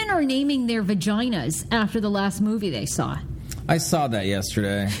 So women are naming their vaginas after the last movie they saw. I saw that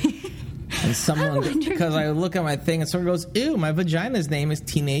yesterday. And someone, because I look at my thing and someone goes, ew, my vagina's name is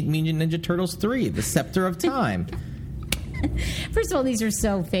Teenage Mutant Ninja Turtles 3, The Scepter of Time. First of all, these are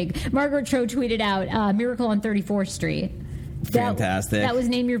so fake. Margaret Cho tweeted out, Miracle on 34th Street. Fantastic. That was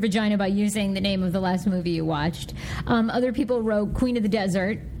Name Your Vagina by using the name of the last movie you watched. Other people wrote Queen of the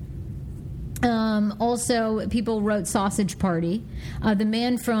Desert. Also, people wrote Sausage Party. The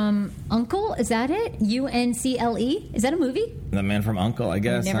Man from Uncle, is that it? UNCLE? Is that a movie? The Man from Uncle, I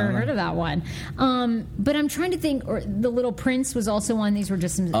guess. I've never heard of that one. But I'm trying to think. Or The Little Prince was also one. These were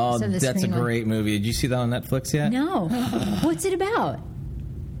just some. Oh, some of the that's a screen great movie. Did you see that on Netflix yet? No. What's it about?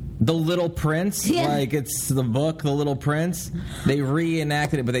 The Little Prince, Yeah. like it's the book, The Little Prince. They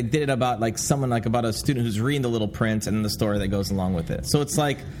reenacted it, but they did it about like someone like about a student who's reading The Little Prince and the story that goes along with it. So it's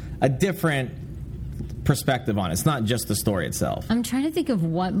like a different perspective on it. It's not just the story itself. I'm trying to think of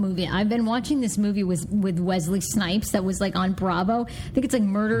what movie. I've been watching this movie with Wesley Snipes that was like on Bravo. I think it's like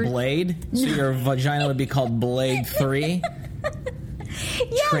Murder. Blade? So your vagina would be called Blade 3?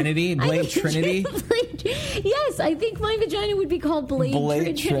 Yes, Trinity? Blade Trinity? Yes, I think my vagina would be called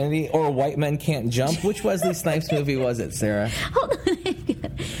Blade Trinity? Or White Men Can't Jump? Which Wesley Snipes movie was it, Sarah? Hold on.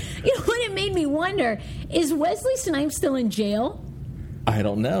 You know what it made me wonder? Is Wesley Snipes still in jail? I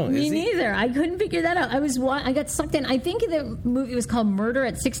don't know. Me neither. I couldn't figure that out. I got sucked in. I think the movie was called Murder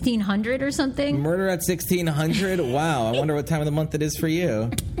at 1600 or something. Murder at 1600? Wow. I wonder what time of the month it is for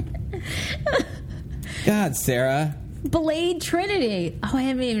you. God, Sarah. Blade Trinity. Oh, I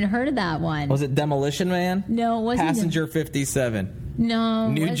haven't even heard of that one. Was it Demolition Man? No, it wasn't. Passenger 57. No,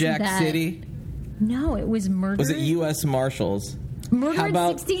 New wasn't Jack that. City? No, it was Murder. Was it U.S. Marshals? Murder How at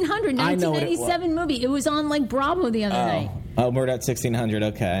about- 1600, I know what it was. 1997 movie. It was on like Bravo the other night. Oh, Murder at 1600,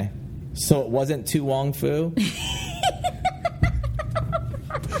 okay. So it wasn't Tu Wong Fu?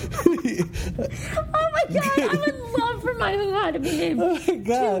 Oh my God, I would love for my hoo-ha to be named Tu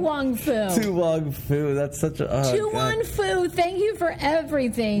Wong Fu. Tu Wong Fu, that's such a... Oh, Tu Wong Fu, thank you for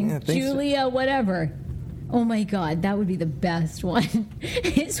everything. Yeah, thanks. Julia, whatever. Oh my God, that would be the best one.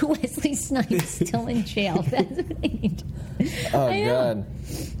 Is Wesley Snipes still in jail? That's what I need. Oh, I know. God.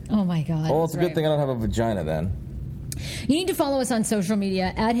 Oh my God. Well, it's a that's good thing I don't have a vagina then. You need to follow us on social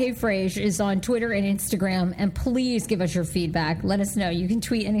media. @HeyFrase is on Twitter and Instagram. And please give us your feedback. Let us know. You can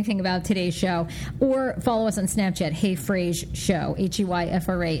tweet anything about today's show or follow us on Snapchat, HeyFrase Show,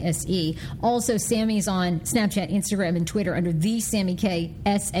 HeyFrase. Also, Sammy's on Snapchat, Instagram, and Twitter under the Samy K,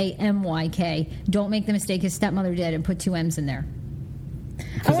 SAMYK. Don't make the mistake his stepmother did and put 2 M's in there.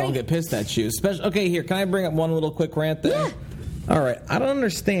 Because I'll get pissed at you. Okay, here, can I bring up one little quick rant there? Yeah. All right, I don't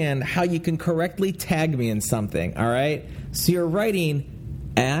understand how you can correctly tag me in something, all right? So you're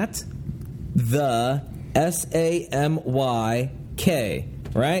writing at the SAMYK,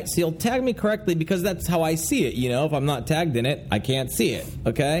 right? So you'll tag me correctly because that's how I see it, you know? If I'm not tagged in it, I can't see it,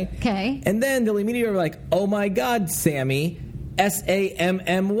 okay? Okay. And then they'll immediately be like, oh my God, Sammy,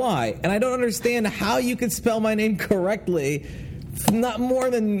 SAMMY. And I don't understand how you could spell my name correctly not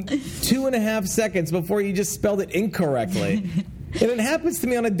more than 2.5 seconds before you just spelled it incorrectly. And it happens to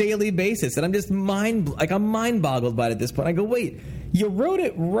me on a daily basis, and I'm just mind boggled by it at this point. I go, wait, you wrote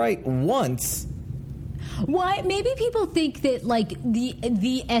it right once. Why? Maybe people think that like the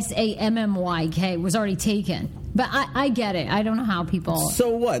SAMMYK was already taken, but I get it. I don't know how people.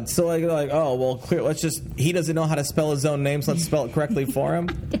 So what? So like oh well, clear. He doesn't know how to spell his own name, so let's spell it correctly for him.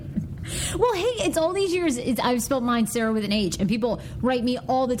 Well, hey, it's all these years. I've spelled mine Sarah with an H, and people write me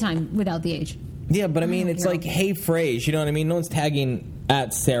all the time without the H. Yeah, but I mean, it's like, hey, Frase, you know what I mean? No one's tagging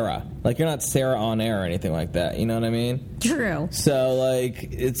at Sarah. Like, you're not Sarah on air or anything like that, you know what I mean? True. So, like,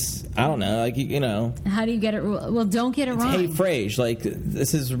 it's, I don't know, like, you know. How do you get it? Well, don't get it wrong. Hey, Frase, like,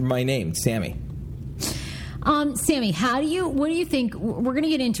 this is my name, Sammy. Sammy, what do you think? We're going to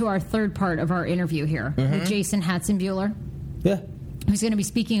get into our third part of our interview here with Jason Hatzenbuehler. Yeah. who's going to be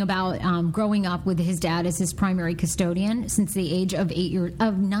speaking about growing up with his dad as his primary custodian since the age of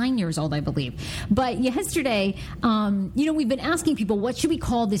 9 years old, I believe. But yesterday, we've been asking people, what should we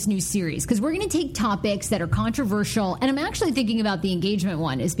call this new series? Because we're going to take topics that are controversial, and I'm actually thinking about the engagement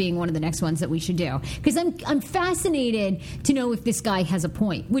one as being one of the next ones that we should do. Because I'm fascinated to know if this guy has a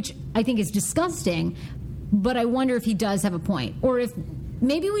point, which I think is disgusting, but I wonder if he does have a point, or if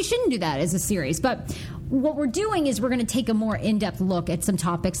maybe we shouldn't do that as a series. But what we're doing is we're going to take a more in-depth look at some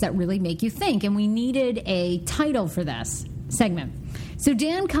topics that really make you think, and we needed a title for this segment. So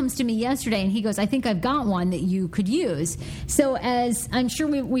Dan comes to me yesterday, and he goes, I think I've got one that you could use. So as I'm sure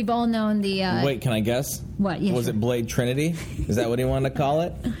we've all known the... Wait, can I guess? What? Yeah, Was it Blade Trinity? Is that what he wanted to call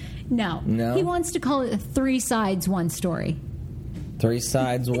it? No. He wants to call it 3 sides, 1 story. 3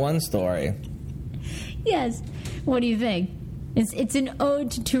 sides, 1 story. Yes. What do you think? It's an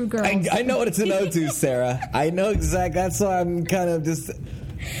ode to 2 girls. I know what it's an ode to, Sarah. I know exactly. That's why I'm kind of just...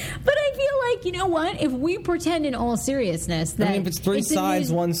 But I feel like, you know what? If we pretend in all seriousness that... if it's 3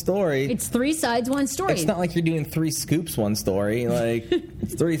 sides, 1 story... It's 3 sides, 1 story. It's not like you're doing 3 scoops, 1 story. Like,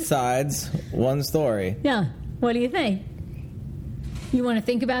 it's 3 sides, 1 story. Yeah. What do you think? You want to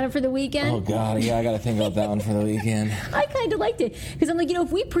think about it for the weekend? Oh, God. Yeah, I got to think about that one for the weekend. I kind of liked it. Because I'm like,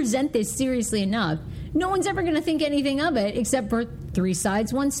 if we present this seriously enough, no one's ever going to think anything of it except for 3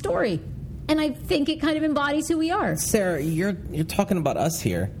 sides, 1 story. And I think it kind of embodies who we are. Sarah, you're talking about us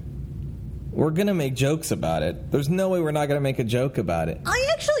here. We're going to make jokes about it. There's no way we're not going to make a joke about it. I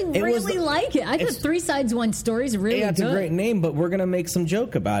actually really like it. I thought 3 sides, 1 story is really good. Yeah, it's a great name, but we're going to make some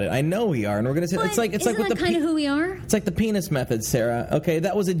joke about it. I know we are, and we're going to say it's like with the kind of who we are. It's like the penis method, Sarah. Okay,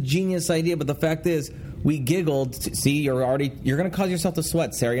 that was a genius idea, but the fact is, we giggled. See, you're going to cause yourself to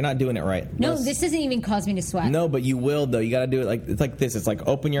sweat, Sarah. You're not doing it right. No, this doesn't even cause me to sweat. No, but you will though. You got to do it it's like this. It's like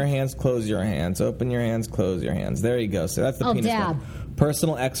open your hands, close your hands, open your hands, close your hands. There you go. So that's the penis dab. method.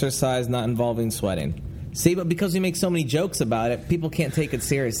 Personal exercise not involving sweating. See, but because we make so many jokes about it, people can't take it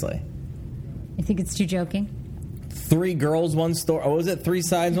seriously. I think it's too joking. 3 girls, 1 story. What was it? 3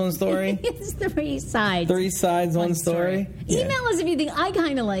 sides, 1 story? It's 3 sides. 3 sides, 1 story? Yeah. Email us if you think. I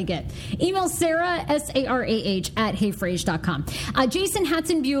kind of like it. Email Sarah, SARAH, @heyfrase.com. Jason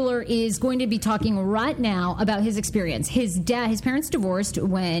Hatzenbuehler is going to be talking right now about his experience. His parents divorced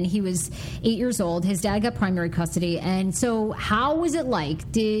when he was 8 years old. His dad got primary custody. And so how was it like?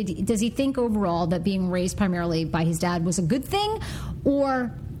 Does he think overall that being raised primarily by his dad was a good thing?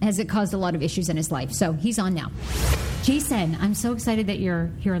 Or has it caused a lot of issues in his life? So he's on now. Jason, I'm so excited that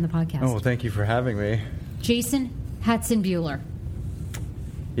you're here on the podcast. Oh, well, thank you for having me. Jason Hatzenbuehler.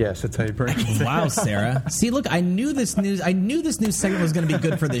 Yes, that's how you pronounce it. Wow, Sarah. See, look, I knew this news segment was going to be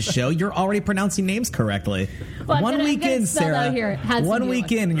good for this show. You're already pronouncing names correctly. Well, One week in, Sarah. 1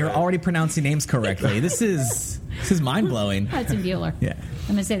 week in, and you're already pronouncing names correctly. This is mind-blowing. Hatzenbuehler. Yeah.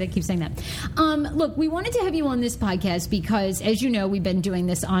 I'm going to say that. Keep saying that. Look, we wanted to have you on this podcast because, as you know, we've been doing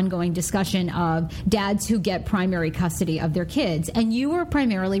this ongoing discussion of dads who get primary custody of their kids, and you were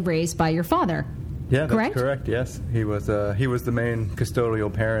primarily raised by your father. Yeah, that's correct? correct. Yes, he was the main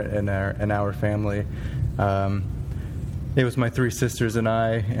custodial parent in our family. It was my 3 sisters and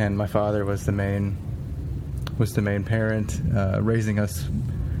I, and my father was the main parent, raising us.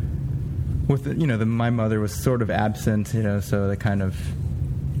 With my mother was sort of absent, so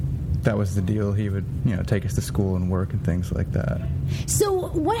that was the deal. He would, take us to school and work and things like that. So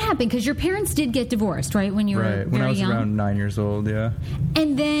what happened? Because your parents did get divorced, right? When you were very young? When I was around 9 years old, yeah.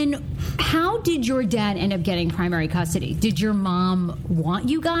 And then how did your dad end up getting primary custody? Did your mom want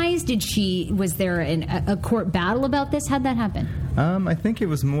you guys? Was there a court battle about this? How'd that happen? I think it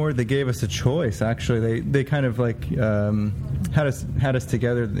was more they gave us a choice, actually. They kind of had us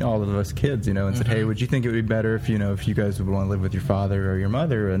together, all of us kids, and said, hey, would you think it would be better if you guys would want to live with your father or your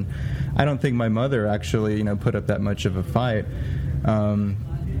mother? And I don't think my mother actually, put up that much of a fight,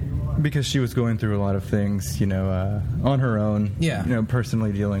 because she was going through a lot of things, on her own,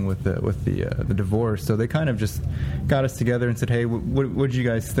 personally dealing with the divorce. So they kind of just got us together and said, hey, what do you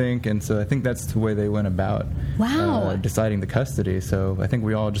guys think? And so I think that's the way they went about deciding the custody. So I think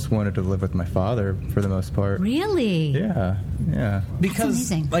we all just wanted to live with my father for the most part. Really? Yeah. Because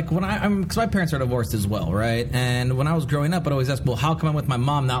because my parents are divorced as well, right? And when I was growing up, I'd always ask, well, how come I'm with my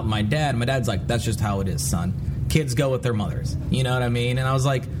mom, not with my dad? And my dad's like, that's just how it is, son. Kids go with their mothers. You know what I mean? And I was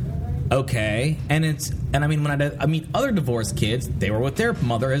like, okay. And when I meet other divorced kids, they were with their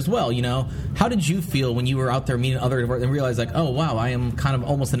mother as well, How did you feel when you were out there meeting other divorced and realized oh, wow, I am kind of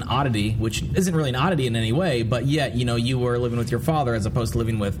almost an oddity, which isn't really an oddity in any way, but yet, you were living with your father as opposed to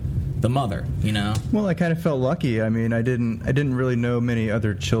living with the mother, Well, I kind of felt lucky. I didn't really know many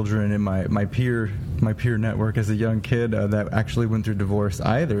other children in my peer my peer network as a young kid that actually went through divorce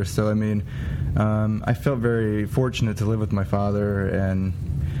either. So I mean, I felt very fortunate to live with my father, and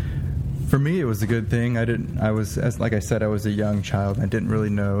for me it was a good thing. Like I said, I was a young child. I didn't really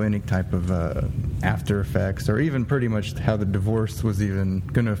know any type of after effects, or even pretty much how the divorce was even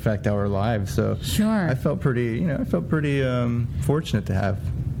going to affect our lives. So sure, I felt pretty fortunate to have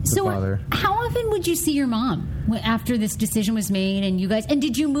the father. How often would you see your mom after this decision was made, and you guys? And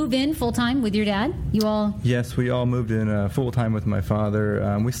did you move in full time with your dad? You all? Yes, we all moved in full time with my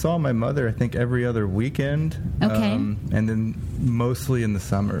father. We saw my mother, I think, every other weekend. Okay. And then mostly in the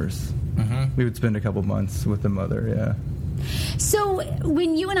summers. Mm-hmm. We would spend a couple months with the mother. Yeah. So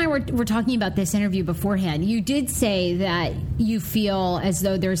when you and I were talking about this interview beforehand, you did say that you feel as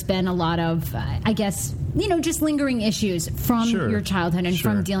though there's been a lot of, I guess, just lingering issues from your childhood and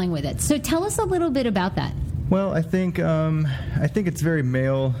from dealing with it. So tell us a little bit about that. Well, I think it's very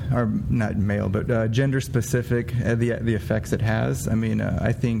male, or not male, but gender specific. The effects it has. I mean,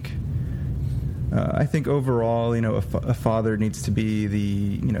 I think overall, a father needs to be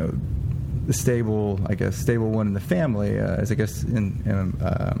the stable one in the family, as I guess in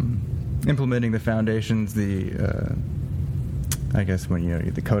implementing the foundations, I guess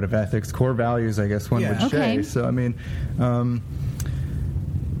when the code of ethics, core values, I guess one would say. So I mean,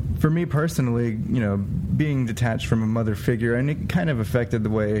 for me personally, being detached from a mother figure, and it kind of affected the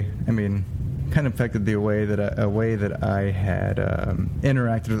way that I had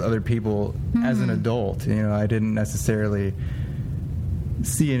interacted with other people as an adult. I didn't necessarily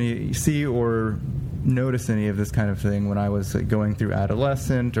see or notice any of this kind of thing when I was going through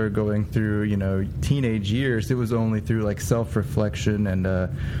adolescent or going through teenage years. It was only through self-reflection and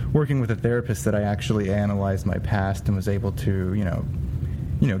working with a therapist that I actually analyzed my past and was able to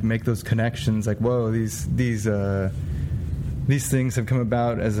make those connections. Whoa, these things have come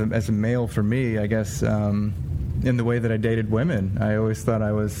about as a male for me, I guess. In the way that I dated women, I always thought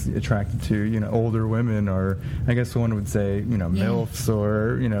I was attracted to older women, or I guess one would say MILFs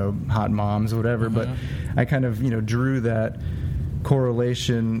or hot moms or whatever. Mm-hmm. But I kind of drew that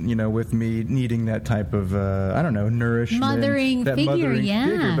correlation with me needing that type of nourishment, mothering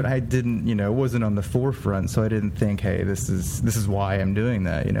figure. But I didn't it wasn't on the forefront, so I didn't think, hey, this is why I'm doing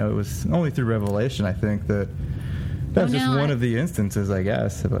that. It was only through revelation, I think, that. That's just one of the instances, I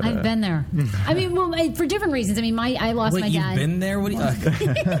guess. But, I've been there. I mean, for different reasons. I mean, I lost my dad. You've been there? What do you?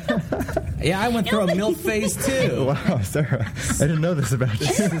 Yeah, I went through a MILF phase too. Wow, Sarah, I didn't know this about you.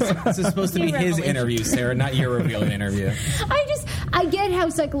 This is supposed to be his interview, Sarah, not your revealing interview. I get how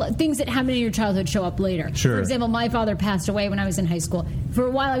things that happen in your childhood show up later. Sure. For example, my father passed away when I was in high school. For a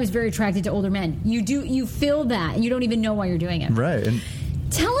while, I was very attracted to older men. You feel that, and you don't even know why you're doing it. Right. And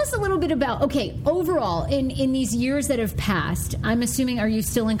tell us a little bit about, overall, in these years that have passed, I'm assuming, are you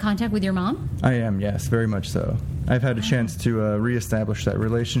still in contact with your mom? I am, yes, very much so. I've had a chance to reestablish that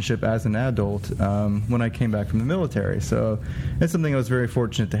relationship as an adult when I came back from the military. So it's something I was very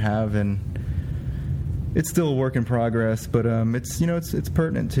fortunate to have, and it's still a work in progress, but it's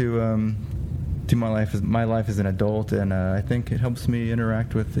pertinent to my life as an adult, and I think it helps me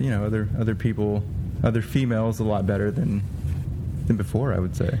interact with other people, other females a lot better than before, I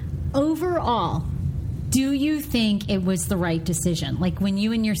would say. Overall, do you think it was the right decision? Like when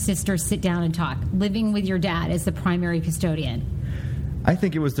you and your sister sit down and talk, living with your dad as the primary custodian? I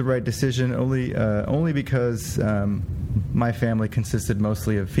think it was the right decision only because my family consisted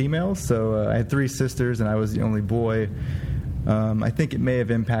mostly of females. So I had 3 sisters and I was the only boy. I think it may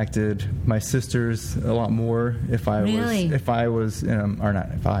have impacted my sisters a lot more if they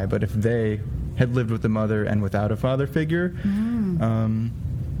had lived with a mother and without a father figure.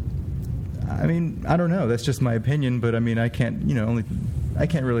 I mean, I don't know. That's just my opinion, but I mean, I can't really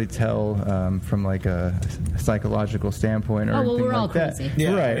tell from like a psychological standpoint or anything we're all like that. Crazy.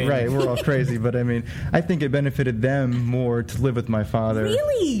 Yeah, right. We're all crazy, but I mean, I think it benefited them more to live with my father.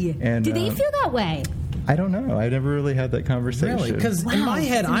 Really? And do they feel that way? I don't know. I never really had that conversation. Really? Because in my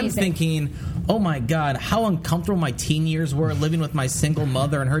head, I'm thinking, oh my God, how uncomfortable my teen years were living with my single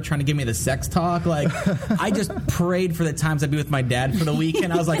mother and her trying to give me the sex talk. Like, I just prayed for the times I'd be with my dad for the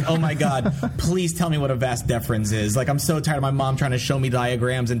weekend. I was like, oh my God, please tell me what a vas deferens is. Like, I'm so tired of my mom trying to show me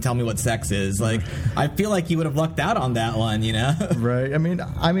diagrams and tell me what sex is. Like, I feel like you would have lucked out on that one, Right. I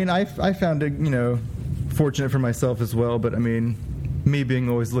mean, I found it, fortunate for myself as well, but I mean, me being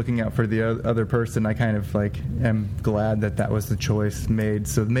always looking out for the other person, I kind of like am glad that was the choice made.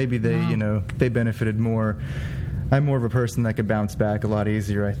 So maybe they, they benefited more. I'm more of a person that could bounce back a lot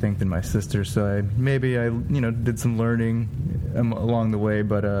easier, I think, than my sister. So maybe I did some learning along the way,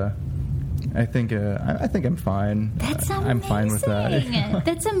 but I think I'm fine. That's amazing. I'm fine with that.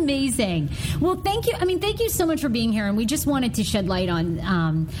 That's amazing. Well, thank you. I mean, thank you so much for being here. And we just wanted to shed light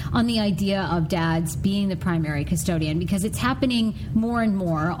on the idea of dads being the primary custodian, because it's happening more and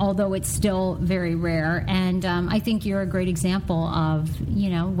more, although it's still very rare. And I think you're a great example of,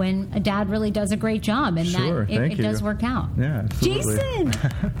 when a dad really does a great job, and sure, that it does work out. Yeah, absolutely. Jason,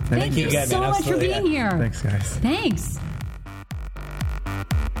 thank you so much for being here. Thanks, guys. Thanks.